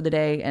watch them for the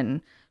day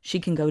and she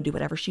can go do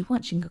whatever she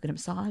wants. She can go get a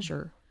massage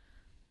or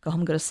go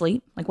home and go to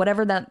sleep. Like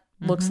whatever that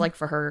looks like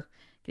for her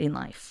getting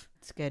life.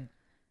 It's good.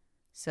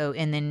 So,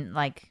 and then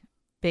like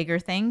bigger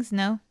things,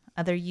 no?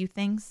 Other you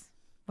things?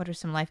 What are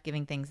some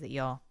life-giving things that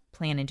y'all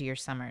plan into your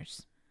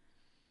summers?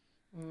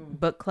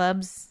 Book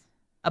clubs,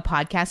 a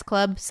podcast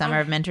club, summer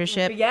of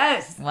mentorship.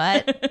 Yes.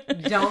 What?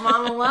 Don't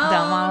mom alone.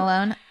 Don't mom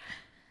alone.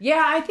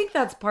 Yeah, I think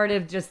that's part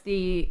of just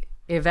the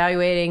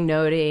evaluating,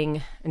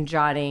 noting, and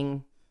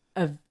jotting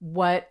of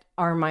what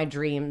are my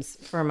dreams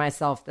for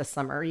myself this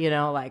summer. You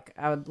know, like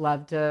I would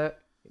love to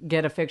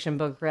get a fiction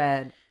book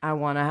read. I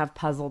want to have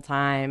puzzle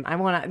time.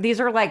 These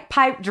are like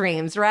pipe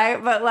dreams,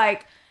 right? But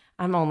like,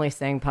 I'm only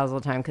saying puzzle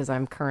time because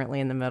I'm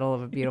currently in the middle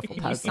of a beautiful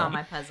puzzle. You saw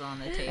my puzzle on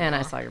the table. And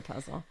I saw your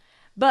puzzle.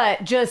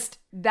 But just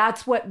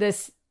that's what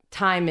this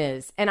time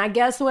is. And I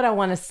guess what I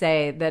want to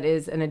say that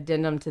is an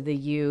addendum to the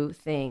you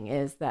thing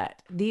is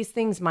that these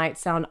things might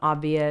sound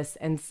obvious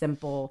and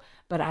simple,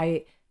 but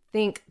I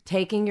think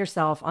taking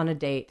yourself on a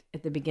date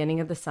at the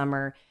beginning of the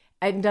summer,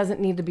 it doesn't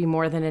need to be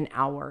more than an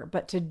hour,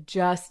 but to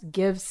just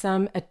give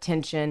some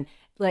attention,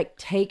 like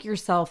take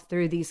yourself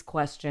through these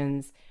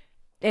questions.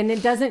 And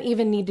it doesn't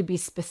even need to be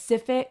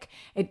specific.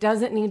 It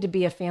doesn't need to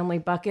be a family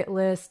bucket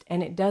list,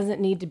 and it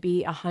doesn't need to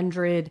be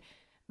 100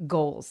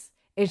 goals.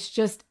 It's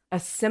just a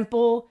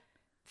simple,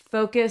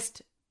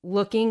 focused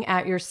looking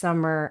at your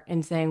summer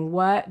and saying,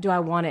 what do I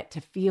want it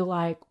to feel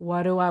like?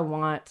 What do I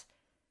want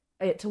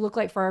it to look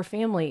like for our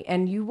family?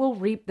 And you will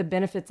reap the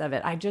benefits of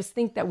it. I just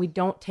think that we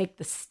don't take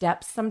the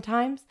steps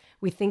sometimes.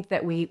 We think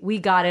that we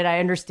got it. I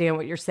understand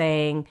what you're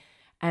saying.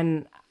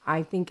 And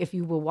I think if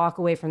you will walk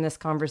away from this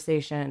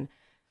conversation,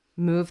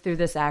 move through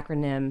this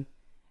acronym,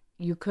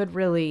 you could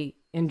really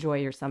enjoy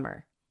your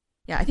summer.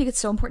 Yeah, I think it's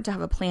so important to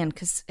have a plan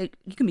because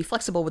you can be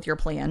flexible with your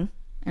plan.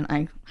 And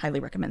I highly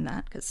recommend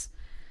that because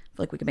I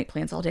feel like we can make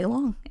plans all day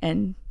long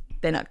and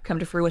they not come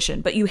to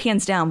fruition. But you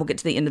hands down will get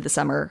to the end of the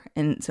summer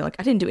and so like,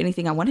 I didn't do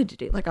anything I wanted to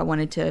do. Like I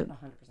wanted to 100%.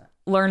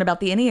 Learn about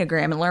the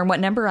Enneagram and learn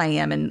what number I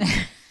am and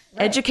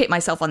educate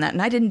myself on that.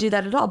 And I didn't do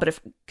that at all. But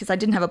because I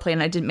didn't have a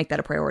plan, I didn't make that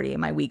a priority in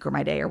my week or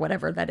my day or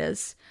whatever that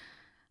is.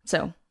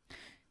 So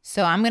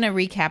I'm going to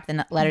recap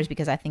the letters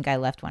because I think I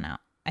left one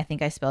out. I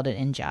think I spelled it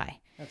in Jai.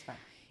 That's fine.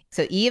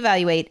 So E,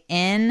 evaluate,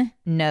 N,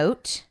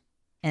 note,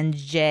 and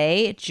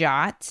J,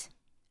 jot.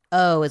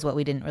 O is what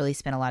we didn't really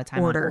spend a lot of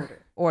time on.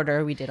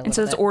 Order, we did a little bit. And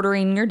so it's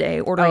ordering your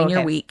day, ordering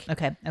your week.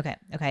 Okay.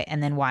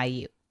 And then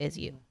Y is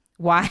you.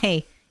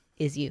 Y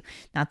is you.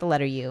 Not the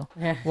letter U.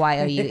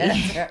 Y-O-U-E.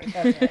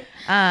 That's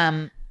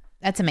right.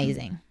 That's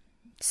amazing.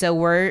 So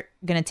we're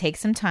going to take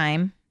some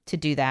time to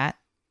do that.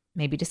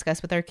 Maybe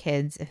discuss with our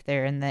kids if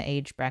they're in the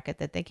age bracket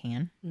that they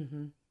can.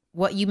 Mm-hmm.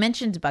 What you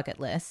mentioned bucket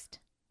list.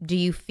 Do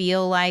you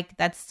feel like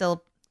that's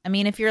still, I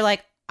mean, if you're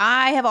like,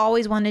 I have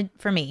always wanted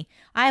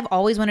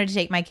to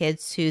take my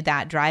kids to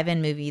that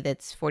drive-in movie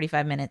that's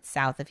 45 minutes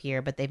south of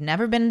here, but they've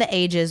never been the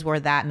ages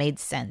where that made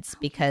sense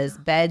because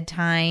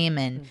bedtime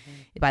and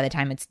by the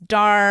time it's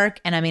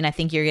dark. And I mean, I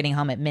think you're getting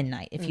home at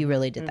midnight if you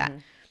really did that.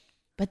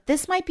 But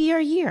this might be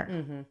our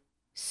year.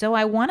 So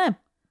I want to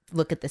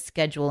look at the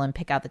schedule and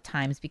pick out the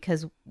times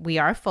because we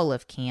are full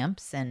of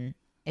camps. And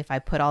if I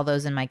put all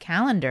those in my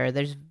calendar,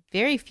 there's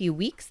very few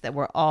weeks that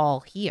we're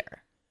all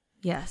here.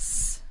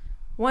 Yes.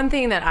 One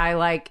thing that I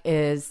like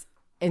is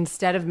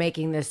instead of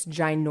making this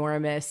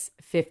ginormous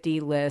 50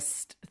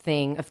 list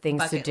thing of things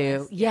Bucket to do,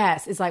 list.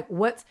 yes, it's like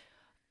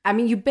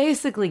you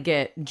basically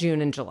get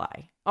June and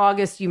July.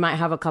 August, you might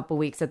have a couple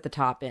weeks at the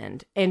top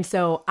end. And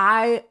so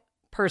I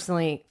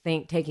personally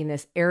think taking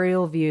this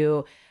aerial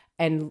view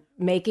and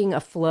making a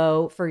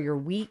flow for your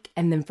week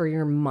and then for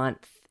your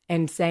month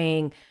and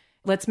saying,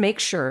 let's make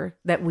sure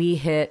that we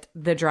hit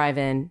the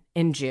drive-in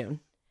in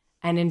June.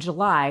 And in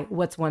July,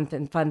 what's one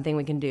fun thing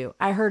we can do?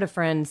 I heard a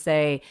friend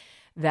say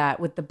that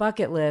with the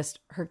bucket list,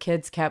 her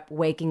kids kept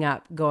waking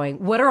up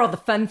going, what are all the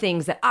fun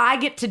things that I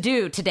get to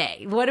do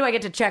today? What do I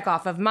get to check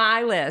off of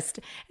my list?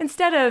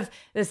 Instead of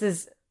this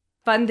is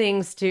fun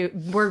things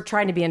we're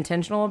trying to be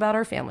intentional about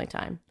our family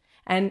time.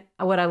 And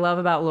what I love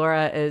about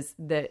Laura is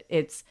that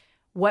it's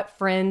what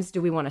friends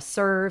do we want to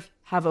serve,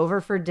 have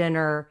over for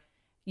dinner,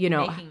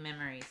 Making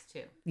memories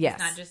too. Yes,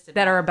 It's not just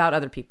that are about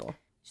other people.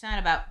 It's not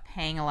about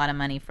paying a lot of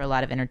money for a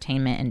lot of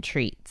entertainment and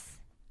treats.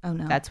 Oh,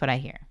 no. That's what I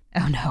hear.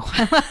 Oh,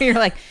 no. You're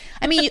like,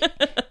 I mean,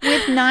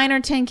 with 9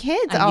 or 10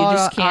 kids, You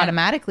just can't.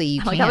 automatically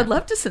you can't. I would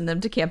love to send them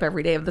to camp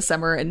every day of the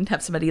summer and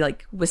have somebody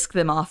like whisk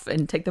them off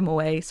and take them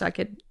away so I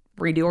could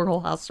redo our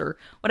whole house or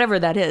whatever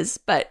that is.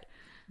 But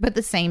at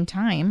the same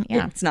time,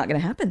 yeah. it's not going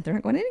to happen. They're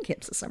not going to any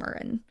camps this summer,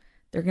 and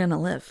they're going to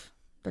live.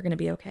 They're going to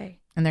be okay.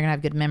 And they're going to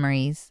have good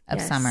memories of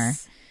Yes. summer.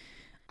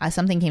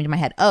 Something came to my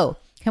head. Oh,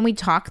 can we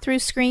talk through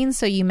screens?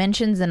 So you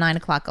mentioned the 9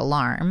 o'clock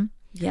alarm.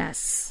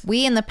 Yes.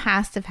 We in the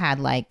past have had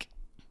like,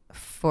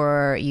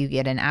 for you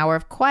get an hour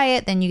of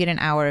quiet, then you get an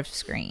hour of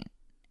screen.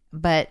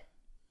 But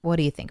what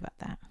do you think about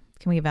that?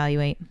 Can we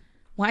evaluate?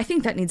 Well, I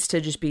think that needs to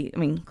just be, I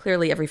mean,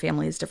 clearly every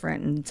family is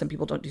different, and some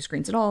people don't do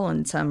screens at all,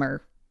 and some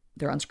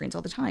they're on screens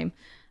all the time.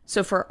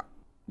 So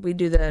we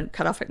do the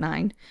cutoff at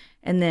 9,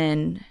 and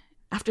then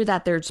after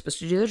that, they're supposed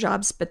to do their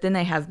jobs, but then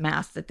they have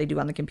math that they do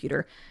on the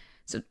computer.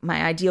 So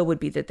my ideal would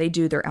be that they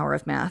do their hour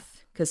of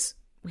math, because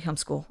we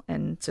homeschool,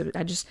 and so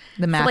I just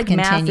The math feel like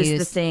continues. math is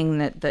the thing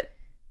that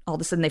all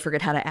of a sudden they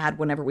forget how to add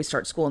whenever we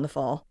start school in the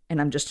fall,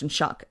 and I'm just in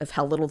shock of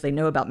how little they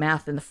know about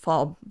math in the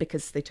fall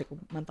because they took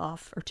a month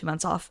off or 2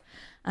 months off.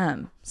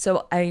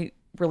 So I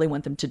really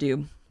want them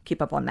to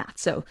keep up on math.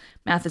 So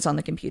math is on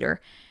the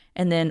computer,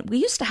 and then we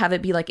used to have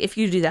it be like, if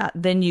you do that,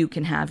 then you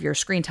can have your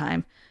screen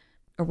time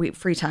or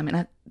free time.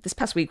 And this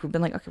past week we've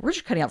been like, okay, we're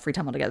just cutting out free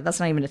time altogether. That's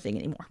not even a thing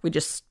anymore. We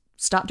just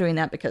stopped doing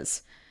that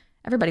because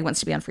everybody wants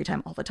to be on free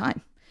time all the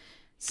time.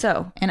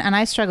 So, And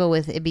I struggle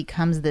with it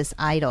becomes this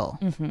idol.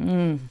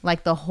 Mm-hmm.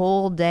 Like the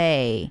whole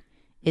day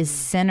is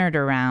centered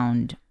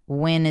around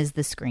when is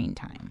the screen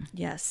time.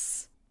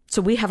 yes. So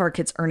we have our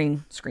kids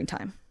earning screen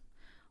time,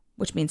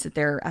 which means that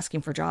they're asking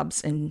for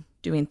jobs and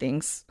doing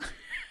things.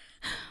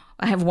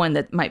 I have one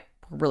that we're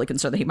really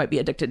concerned that he might be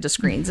addicted to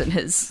screens and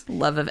his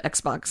love of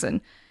Xbox.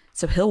 And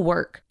so he'll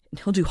work and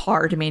he'll do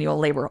hard manual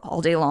labor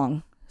all day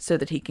long so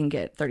that he can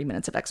get 30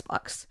 minutes of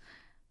Xbox.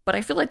 But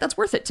I feel like that's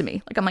worth it to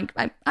me. Like,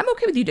 I'm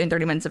okay with you doing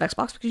 30 minutes of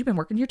Xbox because you've been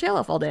working your tail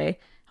off all day,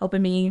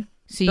 helping me.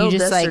 So you build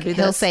just this like, or do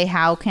he'll this. say,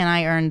 how can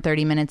I earn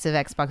 30 minutes of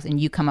Xbox? And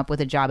you come up with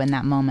a job in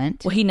that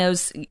moment. Well, he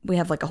knows we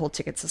have like a whole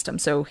ticket system.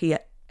 So he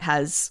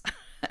has,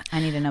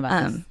 I need to know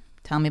about this.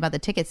 Tell me about the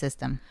ticket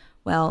system.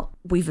 well,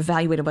 we've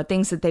evaluated what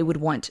things that they would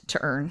want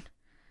to earn,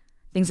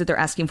 things that they're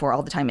asking for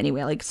all the time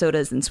anyway, like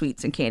sodas and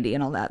sweets and candy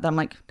and all that. I'm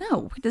like,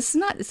 no, this is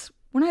not,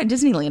 we're not at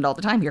Disneyland all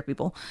the time here,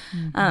 people.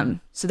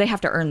 So they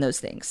have to earn those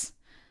things.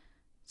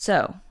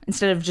 So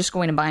instead of just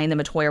going and buying them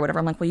a toy or whatever,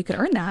 I'm like, well, you can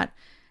earn that.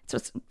 So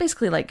it's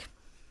basically like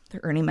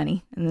they're earning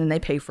money and then they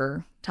pay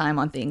for time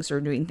on things or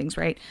doing things,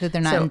 right? That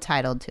they're not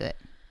entitled to it.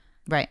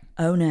 Right.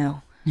 Oh,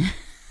 no.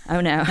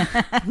 Oh, no.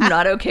 I'm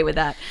not okay with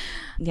that.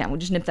 Yeah, we'll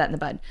just nip that in the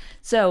bud.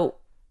 So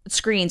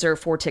screens are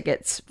 4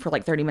 tickets for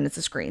like 30 minutes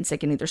of screens. They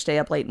can either stay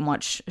up late and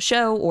watch a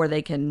show, or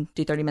they can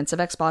do 30 minutes of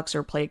Xbox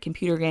or play a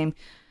computer game.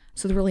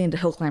 So they're really into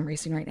hill climb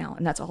racing right now.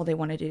 And that's all they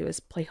want to do is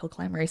play hill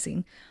climb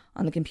racing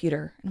on the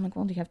computer. And I'm like,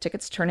 well, do you have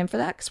tickets to turn in for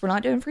that? Because we're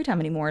not doing free time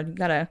anymore. You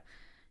gotta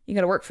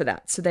work for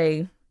that. So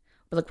they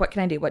were like, what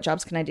can I do? What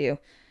jobs can I do?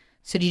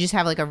 So do you just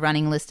have like a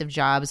running list of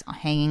jobs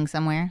hanging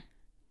somewhere?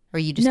 Or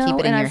you just keep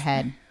it in your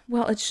head?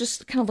 Well, it's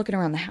just kind of looking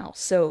around the house.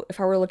 So if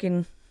I were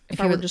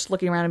just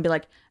looking around and be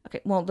like,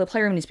 okay, well, the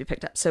playroom needs to be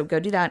picked up. So go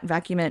do that,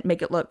 vacuum it,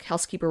 make it look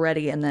housekeeper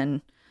ready, and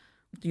then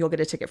you'll get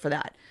a ticket for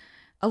that.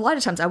 A lot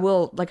of times I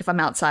will, like if I'm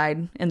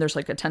outside and there's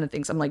like a ton of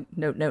things, I'm like,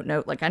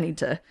 note. Like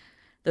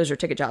those are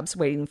ticket jobs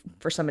waiting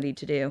for somebody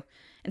to do.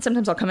 And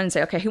sometimes I'll come in and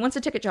say, okay, who wants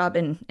a ticket job?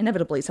 And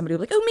inevitably somebody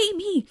will be like, oh,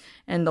 me.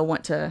 And they'll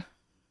want to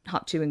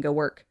hop to and go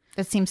work.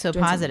 That seems so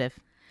positive.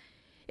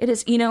 It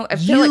is, I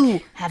feel You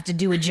like have to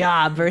do a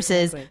job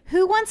versus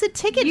who wants a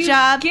ticket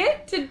job?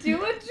 Get to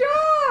do a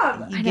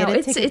job. I know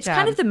it's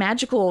kind of the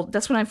magical.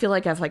 That's when I feel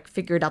like I've like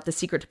figured out the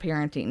secret to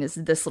parenting is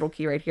this little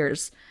key right here.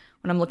 Is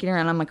when I'm looking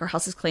around, I'm like, our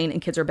house is clean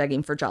and kids are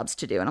begging for jobs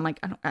to do, and I'm like,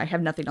 I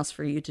have nothing else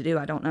for you to do.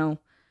 I don't know.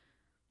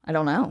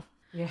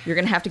 Yeah. You're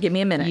gonna have to give me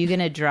a minute.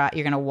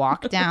 You're gonna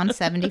walk down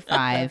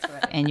 75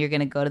 and you're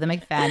gonna go to the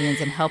McFadden's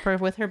and help her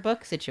with her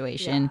book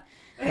situation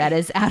that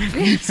is out of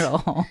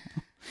control.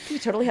 You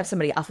totally have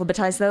somebody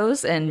alphabetize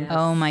those and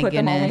Oh my put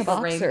them all in a goodness.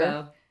 box.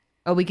 Rainbow.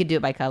 Oh, we could do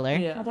it by color.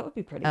 Oh, that would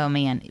be pretty. Oh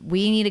man,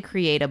 we need to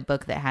create a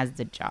book that has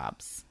the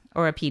jobs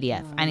or a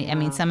PDF. I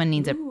mean, someone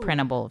needs a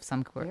printable of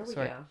some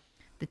sort.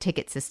 The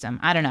ticket system.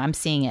 I don't know. I'm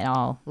seeing it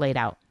all laid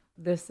out.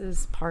 This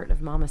is part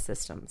of Mama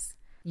Systems.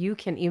 You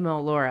can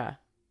email Laura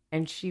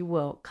and she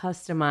will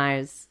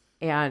customize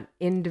and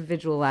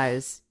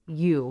individualize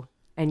you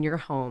and your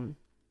home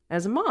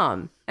as a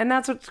mom. And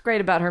that's what's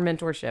great about her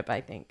mentorship,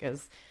 I think,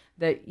 is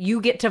that you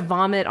get to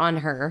vomit on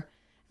her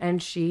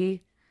and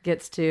she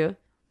gets to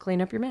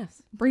clean up your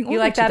mess. Bring you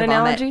like that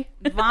analogy?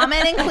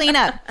 Vomit and clean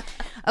up.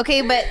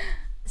 Okay, but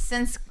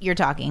since you're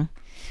talking,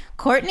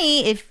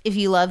 Courtney, if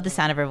you love the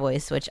sound of her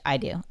voice, which I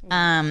do,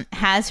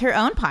 has her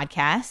own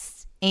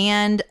podcast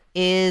and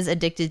is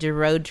addicted to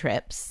road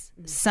trips.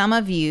 Some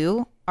of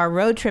you are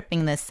road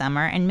tripping this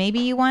summer and maybe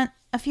you want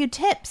a few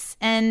tips.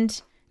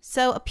 And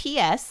so a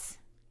PS,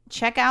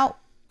 check out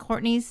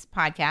Courtney's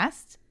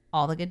podcast,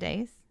 All the Good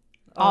Days.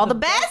 All the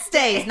best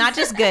days, not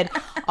just good.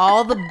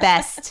 all the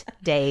best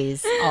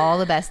days. All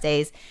the best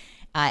days.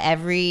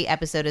 Every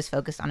episode is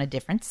focused on a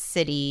different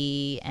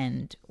city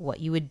and what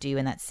you would do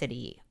in that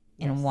city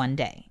in one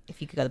day.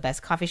 If you could go to the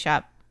best coffee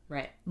shop,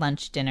 right,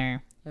 lunch,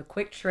 dinner. A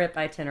quick trip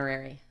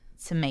itinerary.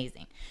 It's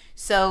amazing.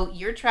 So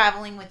you're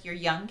traveling with your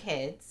young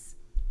kids.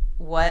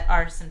 What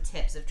are some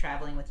tips of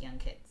traveling with young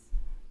kids?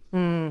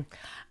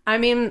 I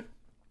mean,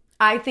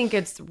 I think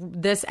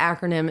this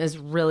acronym is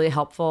really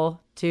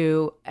helpful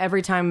to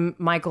every time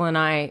Michael and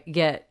I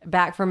get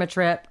back from a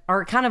trip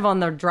or kind of on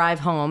the drive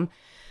home,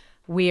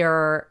 we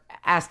are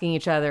asking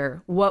each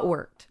other, what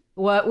worked?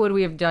 What would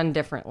we have done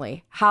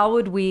differently? How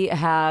would we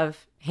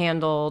have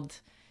handled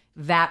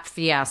that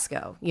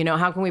fiasco? You know,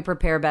 how can we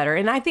prepare better?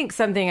 And I think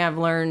something I've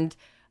learned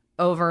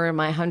over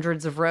my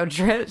hundreds of road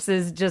trips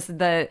is just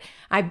that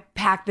I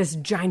pack this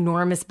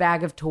ginormous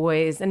bag of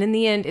toys. And in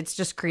the end, it's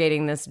just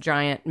creating this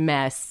giant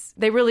mess.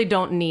 They really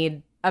don't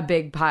need a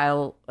big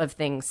pile of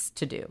things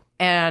to do.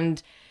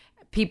 And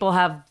people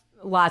have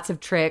lots of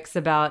tricks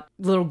about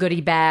little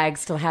goodie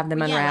bags to have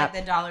them unwrap.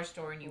 Like the dollar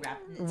store and you wrap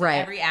them. So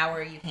every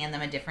hour you hand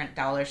them a different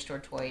dollar store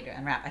toy to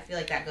unwrap. I feel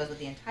like that goes with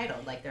the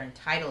entitled. Like they're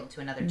entitled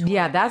to another toy.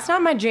 Yeah, that's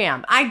not my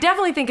jam. I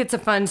definitely think it's a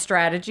fun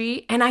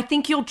strategy. And I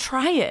think you'll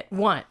try it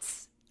once.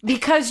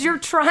 Because you're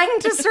trying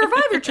to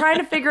survive. You're trying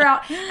to figure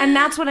out. And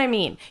that's what I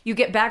mean. You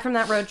get back from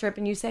that road trip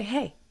and you say,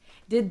 hey,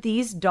 did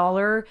these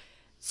dollar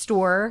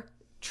store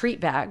treat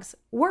bags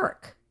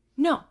work?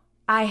 No.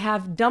 I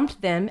have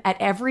dumped them at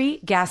every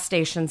gas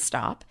station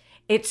stop.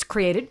 It's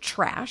created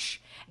trash.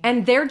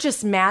 And they're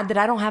just mad that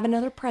I don't have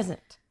another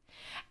present.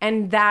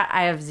 And that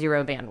I have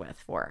zero bandwidth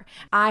for.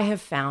 I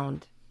have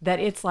found that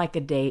it's like a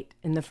date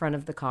in the front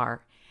of the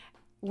car.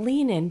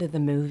 Lean into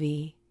the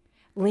movie.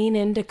 Lean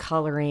into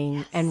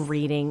coloring and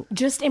reading.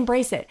 Just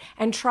embrace it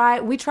and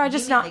try. We try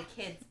just not.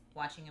 The kids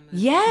watching a movie.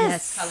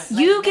 Yes,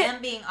 you get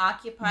them being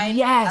occupied.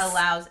 Yes,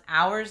 allows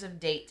hours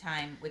of date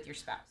time with your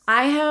spouse.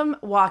 I am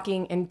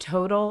walking in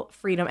total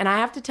freedom, and I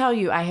have to tell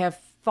you, I have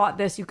fought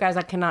this. You guys,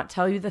 I cannot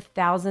tell you the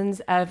thousands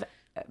of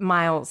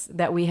miles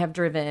that we have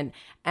driven,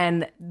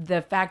 and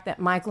the fact that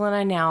Michael and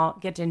I now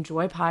get to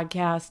enjoy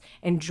podcasts,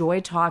 enjoy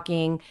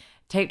talking.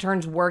 Take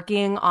turns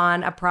working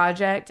on a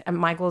project, and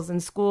Michael's in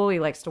school. He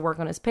likes to work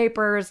on his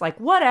papers, like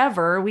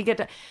whatever we get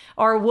to,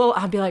 or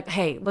I'll be like,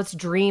 hey, let's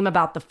dream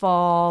about the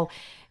fall.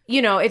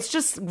 You know, it's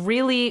just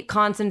really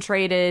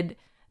concentrated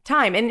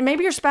time. And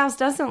maybe your spouse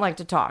doesn't like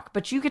to talk,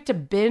 but you get to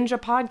binge a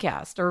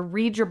podcast or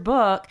read your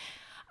book.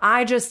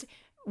 I just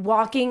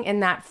walking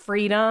in that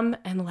freedom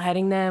and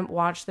letting them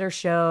watch their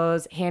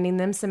shows, handing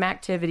them some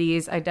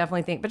activities. I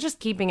definitely think, but just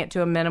keeping it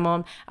to a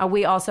minimum.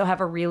 We also have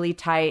a really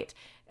tight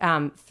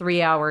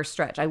 3-hour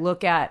stretch. I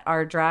look at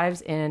our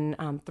drives in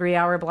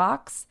 3-hour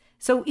blocks.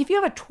 So if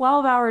you have a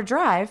 12-hour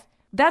drive,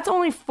 that's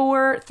only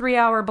 4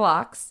 3-hour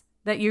blocks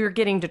that you're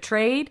getting to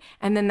trade.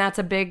 And then that's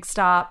a big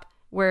stop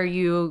where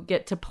you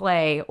get to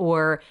play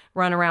or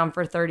run around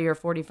for 30 or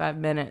 45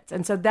 minutes.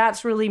 And so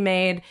that's really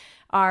made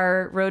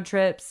our road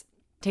trips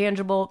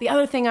tangible. The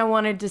other thing I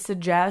wanted to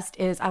suggest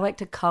is I like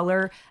to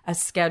color a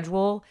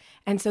schedule.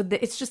 And so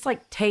it's just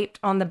like taped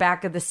on the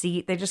back of the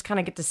seat. They just kind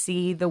of get to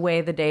see the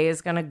way the day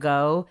is going to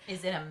go.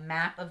 Is it a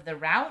map of the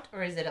route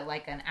or is it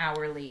like an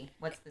hourly?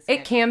 What's the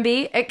schedule? It can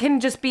be. It can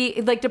just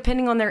be like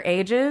depending on their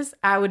ages.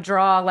 I would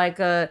draw like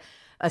a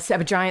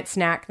giant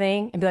snack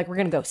thing and be like, we're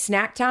going to go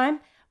snack time.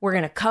 We're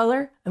going to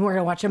color and we're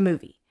going to watch a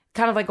movie.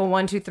 Kind of like a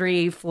 1, 2,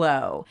 3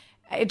 flow.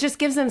 It just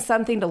gives them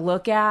something to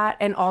look at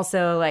and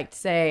also like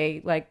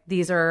say like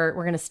we're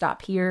going to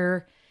stop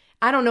here.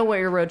 I don't know what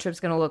your road trip's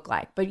going to look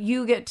like, but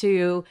you get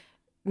to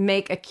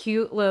make a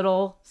cute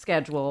little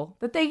schedule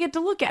that they get to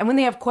look at. And when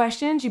they have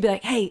questions, you'd be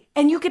like, hey,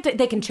 and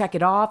they can check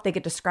it off. They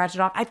get to scratch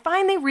it off. I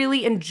find they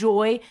really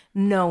enjoy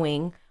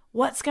knowing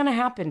what's going to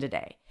happen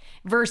today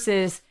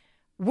versus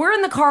we're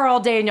in the car all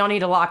day and y'all need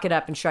to lock it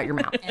up and shut your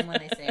mouth. And when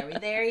they say, are we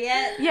there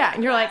yet? Yeah.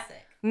 And you're like,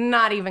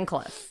 not even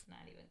close.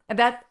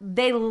 That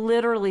they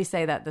literally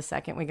say that the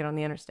second we get on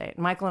the interstate.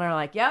 Michael and I are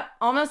like, yep,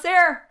 almost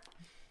there.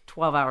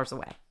 12 hours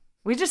away.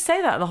 We just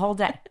say that the whole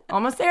day.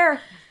 Almost there. A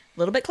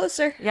little bit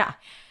closer. Yeah.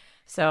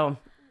 So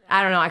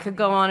I don't know. I could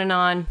go on and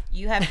on.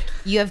 You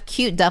have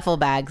cute duffel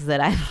bags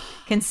that I've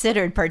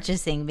considered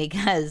purchasing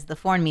because the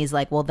foreign me is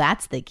like, well,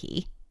 that's the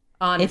key.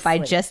 Honestly, if I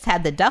just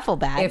had the duffel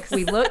bags. If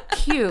we look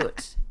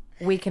cute,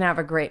 we can have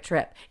a great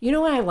trip. You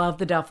know what? I love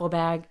the duffel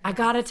bag. I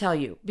got to tell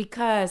you,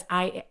 because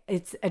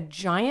it's a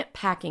giant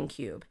packing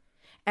cube.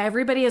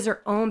 Everybody has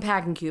their own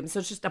packing cube. So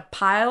it's just a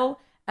pile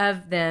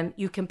of them.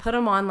 You can put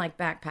them on like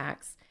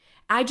backpacks.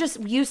 I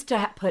just used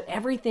to put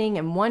everything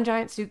in one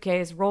giant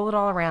suitcase, roll it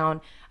all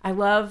around. I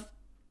love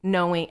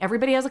knowing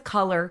everybody has a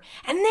color.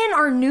 And then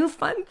our new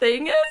fun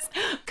thing is,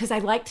 because I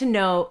like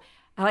to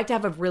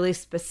have a really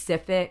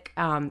specific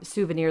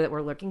souvenir that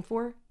we're looking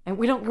for. And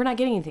we're not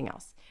getting anything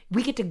else.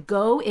 We get to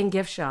go in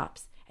gift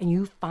shops and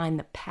you find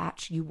the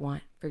patch you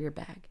want for your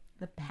bag.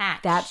 The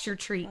patch. That's your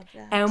treat.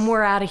 And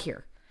we're out of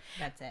here.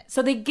 That's it.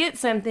 So they get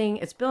something.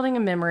 It's building a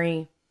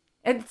memory.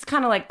 It's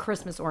kind of like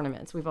Christmas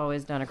ornaments. We've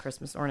always done a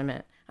Christmas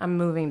ornament. I'm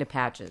moving to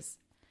patches.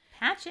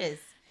 Patches.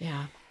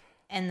 Yeah.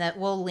 And that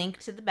we'll link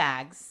to the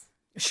bags.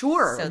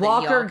 Sure. So that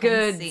Walker y'all can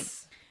Goods.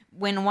 see.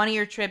 When one of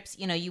your trips,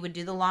 you would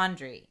do the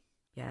laundry.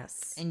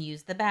 Yes. And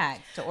use the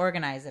bags to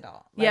organize it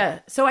all. Yeah.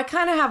 So I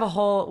kind of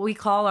have we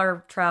call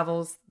our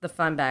travels the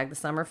fun bag, the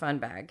summer fun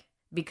bag,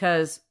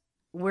 because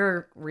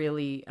we're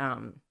really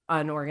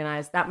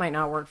unorganized. That might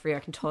not work for you. I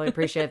can totally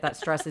appreciate if that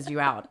stresses you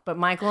out. But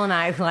Michael and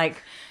I,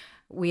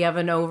 we have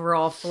an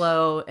overall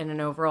flow and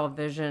an overall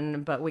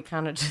vision, but we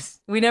kind of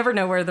we never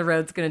know where the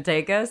road's going to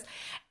take us.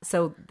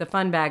 So the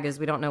fun bag is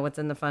we don't know what's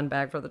in the fun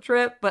bag for the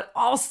trip, but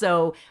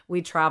also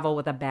we travel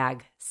with a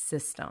bag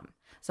system.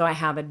 So I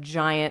have a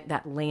giant,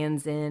 that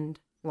Land's End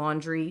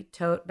laundry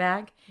tote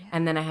bag,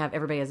 and then I have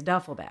everybody has a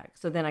duffel bag.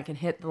 So then I can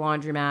hit the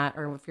laundromat,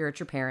 or if you're at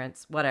your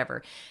parents',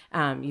 whatever,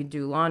 you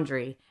do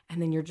laundry,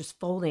 and then you're just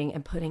folding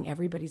and putting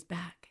everybody's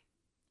bag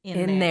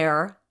in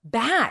their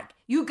bag.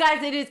 You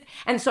guys, it is.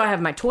 And so I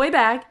have my toy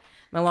bag,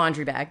 my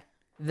laundry bag,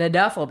 the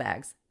duffel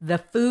bags, the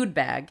food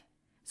bag.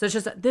 So it's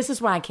just, this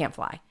is why I can't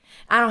fly.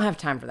 I don't have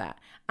time for that.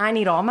 I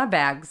need all my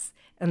bags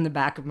in the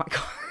back of my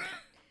car.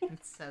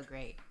 It's so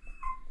great.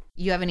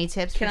 You have any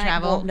tips for Can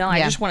travel?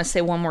 I just want to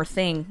say one more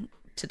thing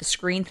to the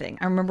screen thing.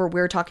 I remember we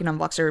were talking on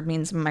Voxer, me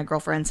and some of my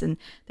girlfriends, and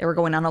they were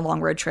going on a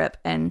long road trip.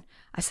 And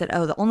I said,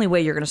 the only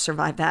way you're going to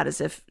survive that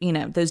is if,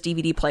 those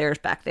DVD players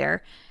back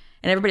there.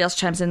 And everybody else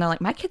chimes in. They're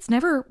like, my kids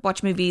never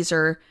watch movies,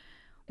 or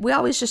we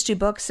always just do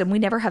books and we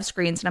never have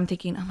screens. And I'm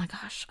thinking, oh my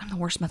gosh, I'm the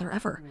worst mother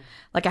ever.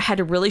 Like, I had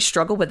to really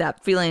struggle with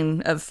that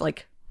feeling of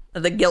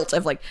the guilt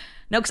of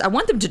no, because I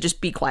want them to just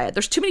be quiet.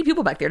 There's too many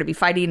people back there to be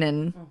fighting,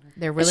 and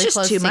they're really it's just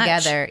close too much.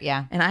 together.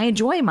 Yeah. And I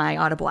enjoy my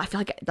Audible. I feel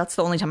like that's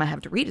the only time I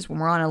have to read is when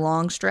we're on a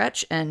long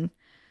stretch and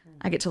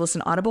I get to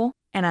listen to Audible.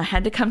 And I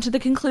had to come to the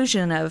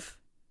conclusion of,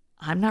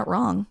 I'm not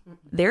wrong.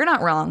 They're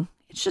not wrong.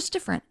 It's just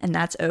different, and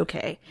that's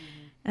okay.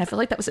 And I feel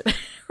like that was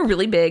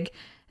really big.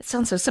 It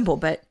sounds so simple,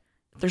 but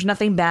there's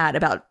nothing bad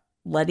about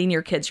letting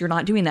your kids, you're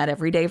not doing that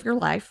every day of your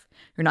life.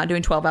 You're not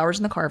doing 12 hours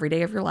in the car every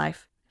day of your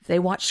life. If they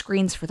watch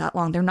screens for that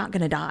long, they're not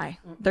going to die.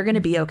 They're going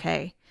to be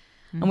okay.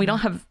 And we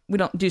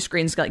don't do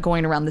screens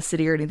going around the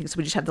city or anything. So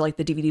we just have the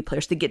DVD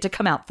players to get to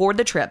come out for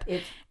the trip.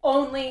 It's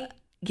only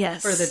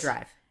for the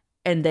drive.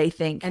 And they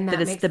think and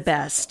that it's the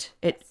best.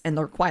 And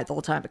they're quiet the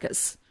whole time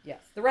because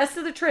the rest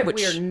of the trip,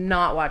 we are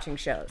not watching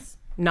shows.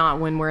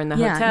 Not when we're in the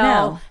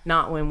hotel.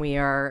 Not when we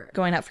are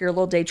going out for your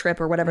little day trip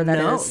or whatever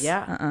that is.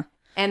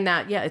 And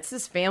it's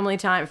this family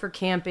time for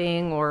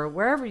camping or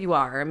wherever you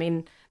are. I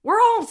mean, we're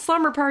all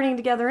summer partying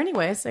together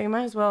anyway, so you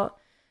might as well.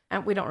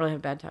 And we don't really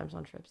have bad times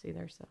on trips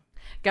either. So,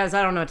 guys,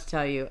 I don't know what to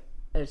tell you.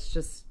 It's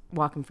just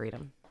walk in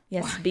freedom.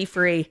 Yes, be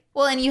free.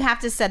 Well, and you have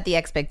to set the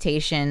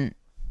expectation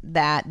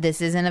that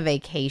this isn't a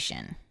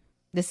vacation.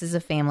 This is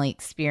a family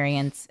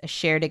experience, a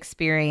shared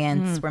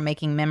experience. We're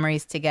making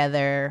memories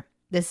together.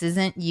 This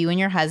isn't you and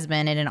your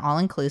husband in an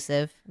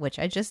all-inclusive, which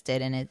I just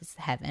did, and it's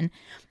heaven.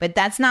 But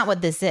that's not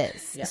what this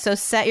is. Yeah. So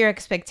set your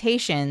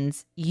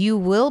expectations. You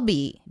will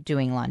be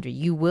doing laundry.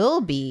 You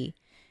will be.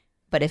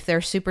 But if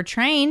they're super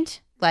trained,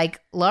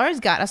 like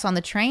Laura's got us on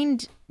the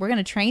trained, we're going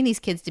to train these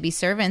kids to be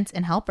servants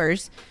and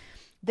helpers,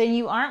 then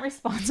you aren't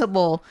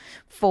responsible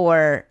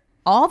for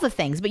all the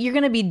things. But you're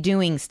going to be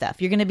doing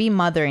stuff. You're going to be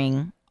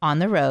mothering on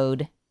the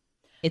road.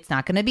 It's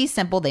not going to be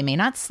simple. They may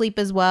not sleep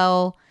as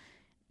well.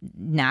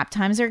 Nap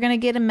times are going to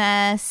get a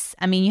mess.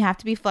 I mean, you have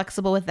to be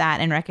flexible with that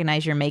and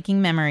recognize you're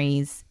making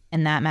memories,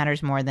 and that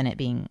matters more than it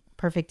being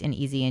perfect and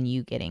easy and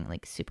you getting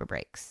super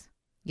breaks.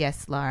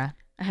 Yes, Laura.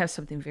 I have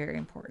something very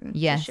important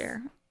to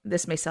share.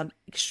 This may sound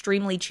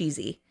extremely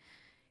cheesy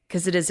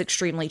because it is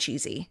extremely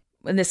cheesy.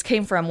 And this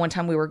came from one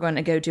time we were going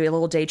to go do a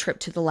little day trip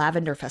to the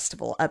Lavender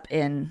Festival up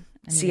in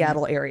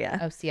Seattle area.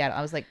 Oh, Seattle.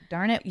 I was like,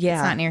 darn it. Yeah.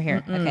 It's not near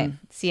here. Okay.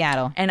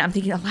 Seattle. And I'm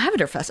thinking a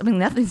Lavender Fest. I mean,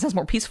 nothing sounds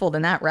more peaceful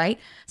than that, right?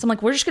 So I'm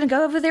like, we're just going to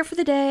go over there for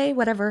the day,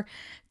 whatever.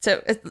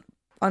 So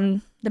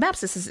on the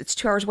maps, it's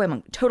 2 hours away. I'm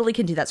like, totally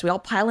can do that. So we all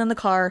pile in the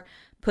car,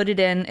 put it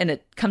in, and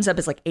it comes up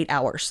as 8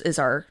 hours is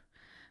our,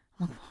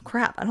 I'm like, oh,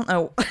 crap. I don't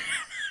know.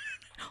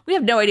 We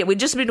have no idea. We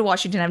just moved to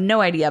Washington. I have no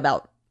idea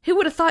about, who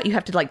would have thought you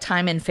have to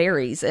time in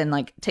ferries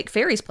and take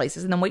ferries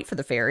places and then wait for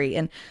the ferry.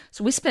 And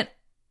so we spent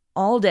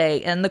all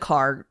day in the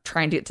car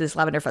trying to get to this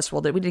Lavender Festival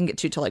that we didn't get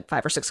to till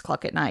 5 or 6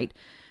 o'clock at night.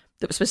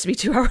 That was supposed to be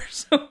 2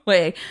 hours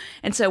away.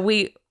 And so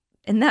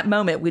in that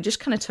moment, we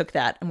just kind of took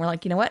that and we're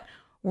like, you know what?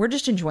 We're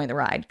just enjoying the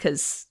ride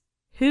because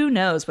who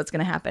knows what's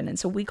going to happen. And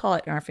so we call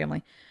it in our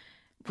family,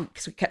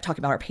 because we kept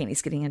talking about our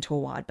panties getting into a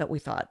wad, but we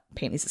thought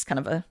panties is kind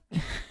of a,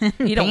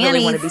 you don't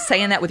really want to be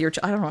saying that with your,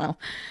 I don't know.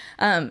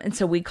 And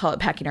so we call it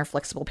packing our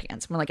flexible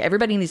pants. We're like,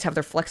 everybody needs to have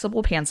their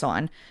flexible pants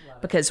on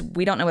because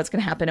we don't know what's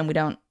going to happen. And we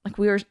don't,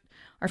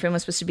 our family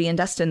was supposed to be in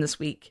Destin this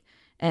week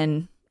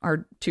and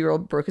our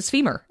 2-year-old broke his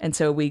femur. And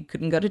so we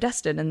couldn't go to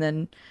Destin. And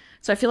then,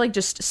 so I feel like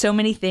just so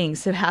many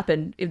things have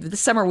happened. This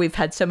summer, we've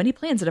had so many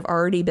plans that have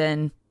already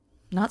been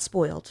not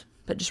spoiled,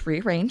 but just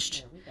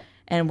rearranged.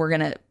 And we're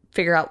going to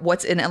figure out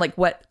what's in it.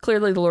 What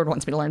clearly the Lord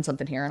wants me to learn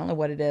something here. I don't know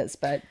what it is,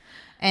 but.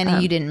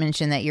 And you didn't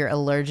mention that you're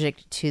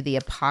allergic to the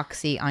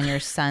epoxy on your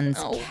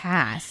son's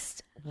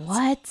cast.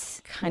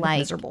 What? Kind of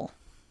miserable.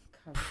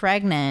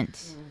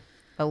 Pregnant.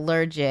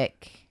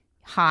 allergic,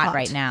 hot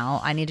right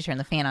now. I need to turn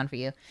the fan on for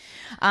you.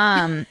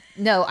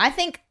 No, I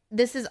think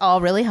this is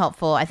all really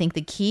helpful. I think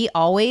the key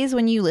always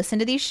when you listen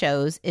to these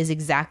shows is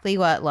exactly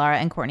what Laura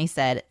and Courtney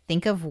said.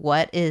 Think of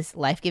what is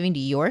life-giving to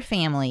your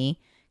family.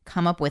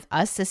 Come up with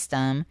a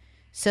system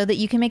so that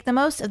you can make the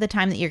most of the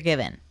time that you're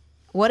given.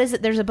 What is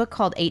it? There's a book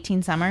called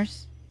 18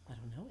 Summers. I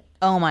don't know it.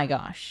 Oh my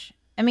gosh.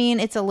 I mean,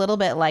 it's a little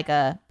bit like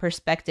a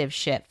perspective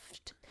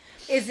shift.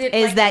 Is it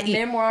like that a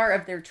memoir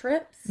of their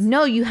trips?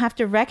 No, you have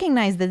to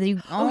recognize that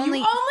you only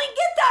get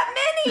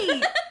that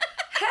many.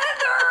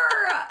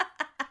 Heather.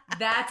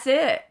 That's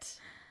it.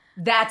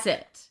 That's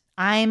it.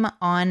 I'm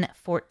on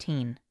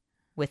 14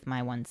 with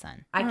my one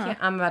son. I can't.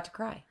 I'm about to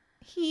cry.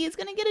 He is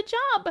going to get a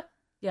job.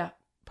 Yeah.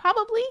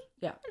 Probably.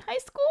 Yeah. In high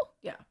school.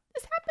 Yeah.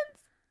 This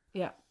happens.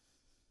 Yeah.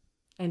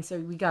 And so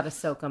we got to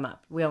soak them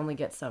up. We only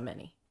get so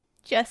many.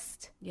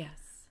 Just. Yes.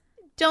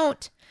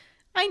 Don't.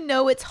 I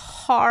know it's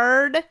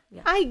hard.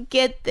 Yeah. I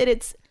get that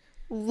it's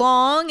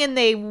long and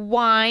they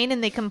whine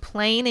and they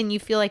complain and you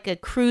feel like a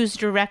cruise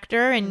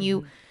director and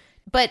you,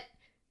 but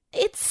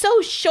it's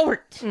so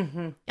short.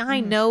 Mm-hmm. I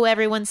know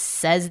everyone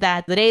says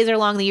that. The days are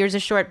long, the years are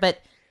short,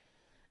 but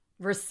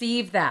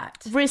receive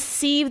that.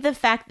 Receive the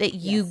fact that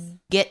you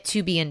get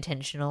to be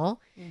intentional.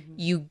 Mm-hmm.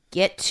 You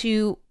get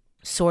to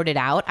sort it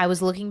out. I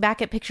was looking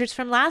back at pictures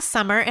from last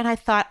summer and I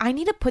thought, I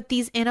need to put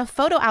these in a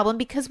photo album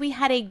because we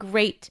had a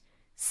great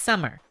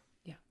summer.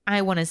 Yeah.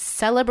 I want to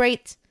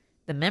celebrate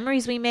the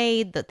memories we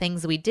made, the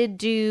things we did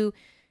do.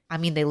 I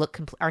mean,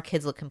 our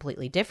kids look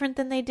completely different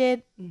than they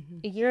did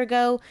a year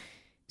ago.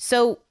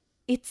 So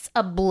it's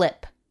a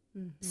blip.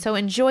 Mm-hmm. So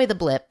enjoy the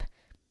blip.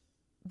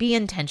 Be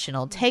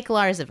intentional. Take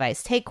Laura's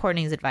advice. Take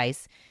Courtney's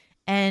advice.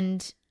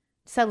 And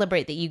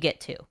celebrate that you get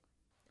to.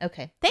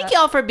 Okay. Thank you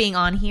all for being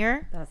on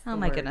here. Oh,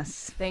 my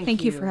goodness.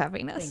 Thank you for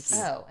having us.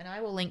 Oh, and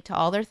I will link to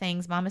all their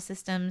things, Mama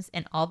Systems,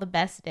 and all the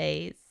best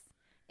days.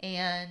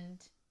 And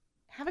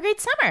have a great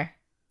summer.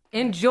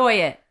 Enjoy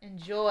it.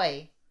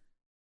 Enjoy.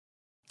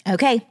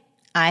 Okay.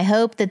 I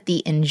hope that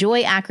the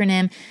ENJOY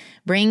acronym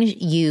brings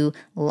you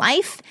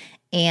life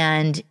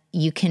and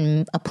you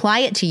can apply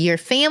it to your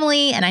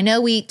family. And I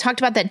know we talked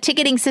about that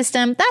ticketing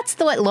system. That's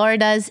what Laura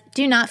does.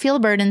 Do not feel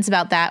burdens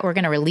about that. We're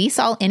going to release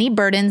any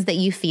burdens that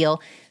you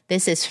feel.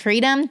 This is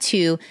freedom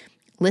to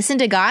listen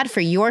to God for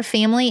your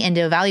family and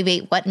to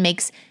evaluate what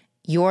makes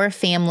your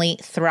family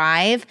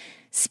thrive.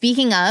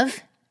 Speaking of,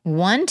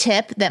 one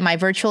tip that my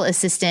virtual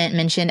assistant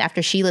mentioned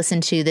after she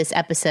listened to this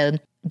episode,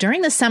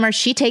 during the summer,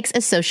 she takes a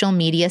social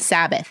media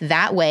Sabbath.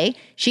 That way,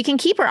 she can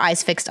keep her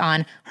eyes fixed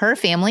on her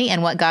family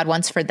and what God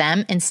wants for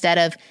them instead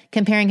of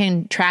comparing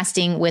and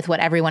contrasting with what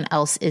everyone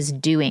else is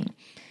doing.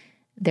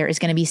 There is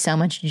going to be so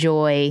much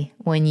joy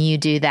when you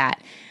do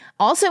that.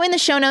 Also in the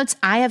show notes,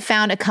 I have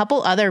found a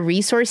couple other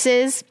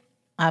resources.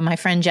 My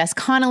friend Jess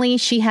Connolly,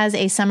 she has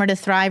a Summer to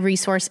Thrive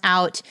resource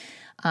out.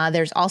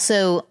 There's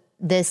also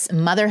this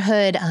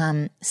motherhood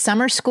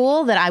summer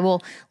school that I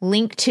will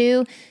link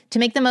to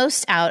make the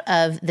most out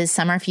of this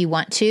summer if you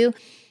want to.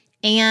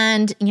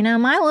 And,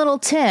 my little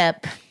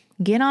tip,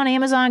 get on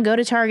Amazon, go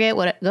to Target,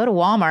 go to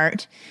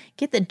Walmart,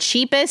 get the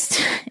cheapest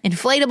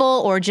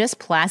inflatable or just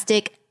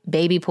plastic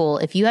baby pool.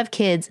 If you have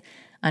kids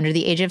under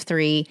the age of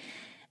 3,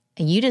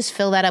 and you just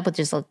fill that up with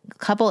just a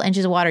couple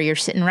inches of water, you're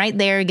sitting right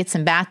there, get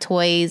some bath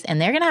toys, and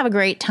they're going to have a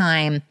great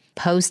time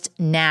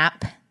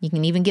post-nap. You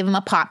can even give them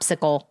a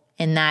popsicle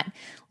in that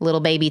little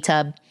baby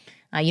tub.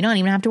 You don't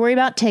even have to worry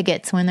about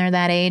tickets when they're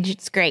that age.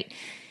 It's great.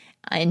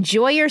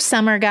 Enjoy your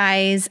summer,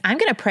 guys. I'm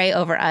going to pray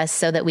over us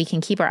so that we can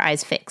keep our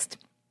eyes fixed.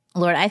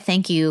 Lord, I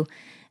thank you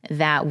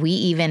that we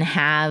even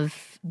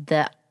have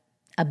the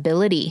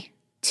ability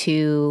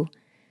to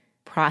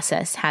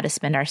process how to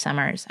spend our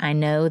summers. I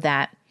know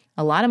that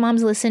a lot of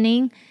moms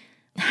listening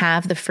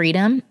have the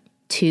freedom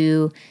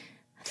to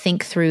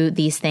think through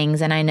these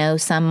things. And I know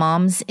some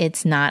moms,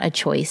 it's not a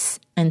choice.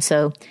 And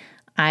so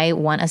I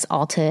want us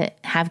all to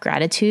have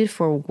gratitude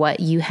for what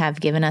you have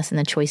given us and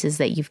the choices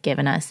that you've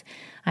given us.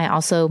 I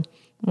also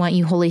want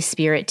you, Holy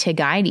Spirit, to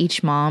guide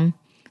each mom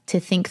to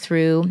think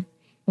through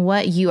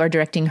what you are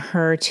directing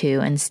her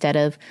to instead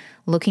of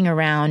looking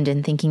around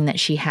and thinking that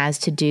she has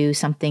to do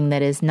something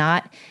that is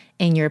not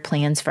in your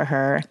plans for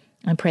her.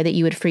 I pray that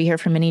you would free her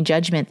from any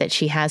judgment that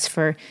she has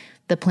for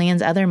the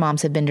plans other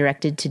moms have been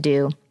directed to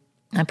do.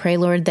 I pray,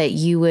 Lord, that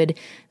you would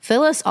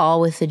fill us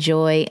all with the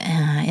joy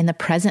in the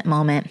present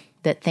moment,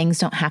 that things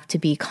don't have to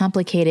be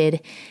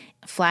complicated,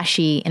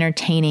 flashy,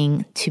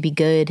 entertaining to be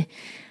good.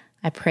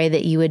 I pray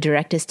that you would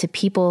direct us to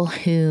people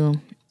who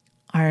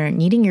are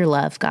needing your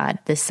love, God,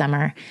 this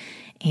summer.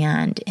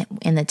 And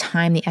in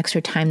the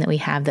extra time that we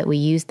have, that we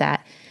use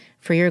that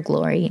for your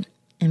glory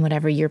and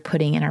whatever you're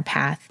putting in our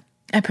path.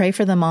 I pray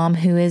for the mom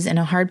who is in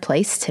a hard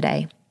place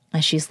today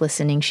as she's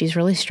listening. She's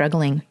really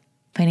struggling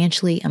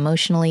financially,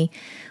 emotionally,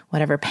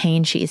 whatever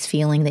pain she is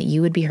feeling, that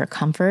you would be her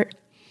comfort,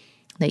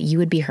 that you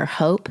would be her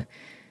hope,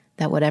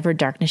 that whatever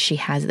darkness she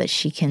has, that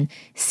she can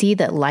see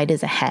that light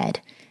is ahead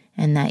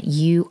and that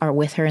you are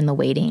with her in the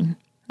waiting.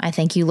 I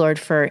thank you, Lord,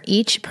 for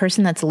each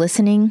person that's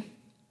listening.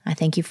 I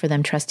thank you for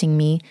them trusting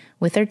me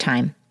with their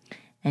time.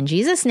 In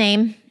Jesus'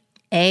 name,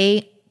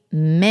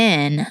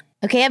 amen.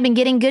 Okay, I've been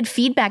getting good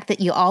feedback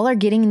that you all are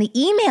getting the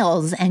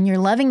emails and you're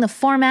loving the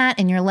format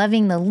and you're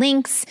loving the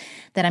links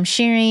that I'm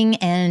sharing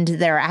and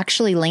they're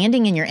actually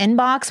landing in your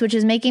inbox, which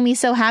is making me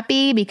so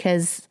happy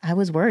because I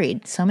was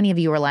worried. So many of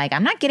you were like,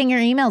 I'm not getting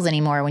your emails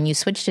anymore when you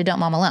switch to Don't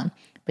Mom Alone,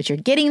 but you're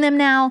getting them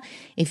now.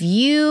 If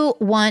you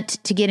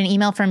want to get an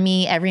email from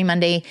me every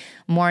Monday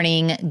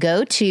morning,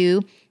 go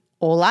to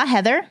Hola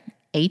Heather,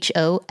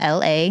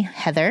 HOLA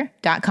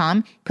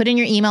Heather.com, put in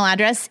your email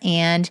address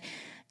and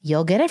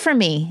you'll get it from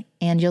me.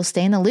 And you'll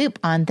stay in the loop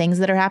on things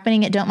that are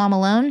happening at Don't Mom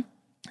Alone,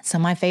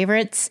 some of my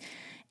favorites,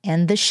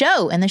 and the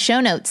show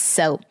notes.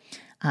 So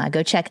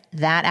go check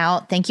that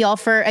out. Thank you all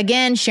for,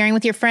 again, sharing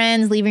with your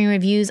friends, leaving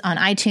reviews on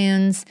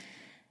iTunes.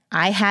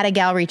 I had a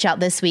gal reach out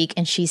this week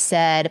and she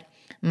said,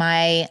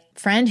 my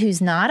friend who's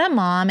not a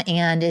mom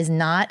and is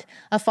not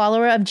a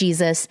follower of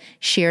Jesus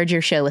shared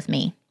your show with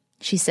me.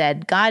 She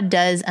said, God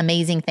does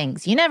amazing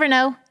things. You never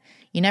know.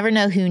 You never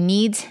know who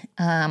needs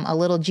a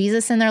little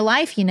Jesus in their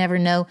life. You never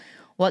know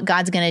what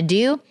God's going to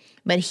do,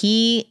 but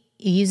he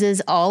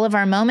uses all of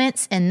our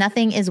moments and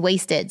nothing is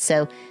wasted.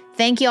 So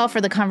thank you all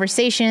for the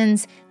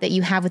conversations that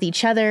you have with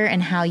each other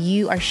and how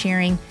you are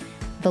sharing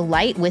the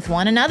light with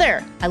one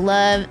another. I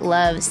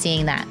love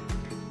seeing that.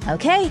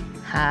 Okay,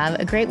 have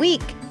a great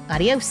week.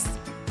 Adios.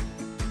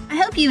 I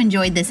hope you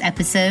enjoyed this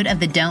episode of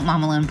the Don't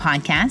Mom Alone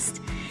podcast.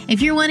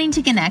 If you're wanting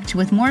to connect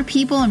with more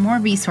people and more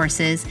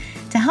resources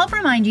to help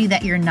remind you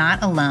that you're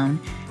not alone,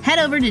 head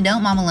over to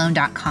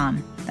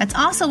don'tmomalone.com. That's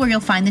also where you'll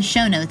find the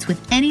show notes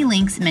with any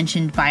links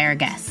mentioned by our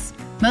guests.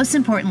 Most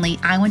importantly,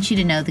 I want you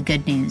to know the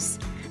good news,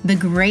 the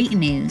great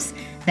news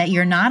that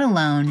you're not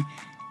alone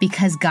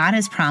because God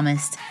has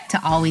promised to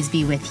always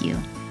be with you.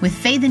 With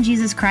faith in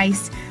Jesus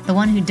Christ, the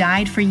one who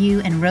died for you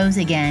and rose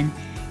again,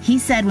 he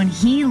said when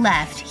he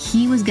left,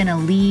 he was going to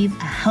leave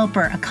a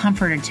helper, a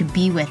comforter to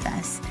be with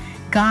us.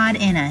 God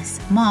in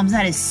us. Moms,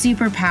 that is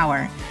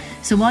superpower.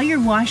 So while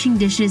you're washing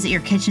dishes at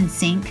your kitchen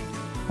sink,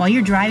 while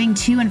you're driving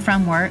to and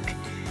from work,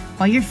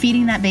 while you're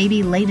feeding that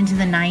baby late into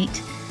the night,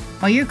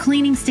 while you're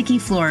cleaning sticky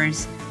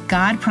floors,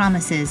 God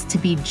promises to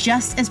be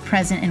just as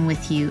present and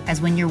with you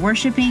as when you're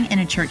worshiping in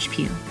a church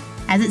pew.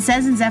 As it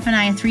says in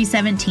Zephaniah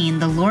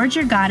 3:17, the Lord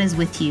your God is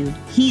with you.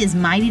 He is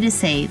mighty to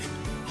save.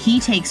 He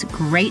takes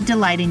great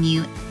delight in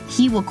you.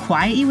 He will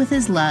quiet you with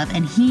his love,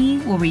 and he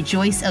will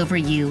rejoice over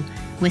you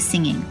with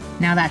singing.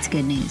 Now that's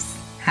good news.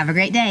 Have a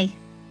great day.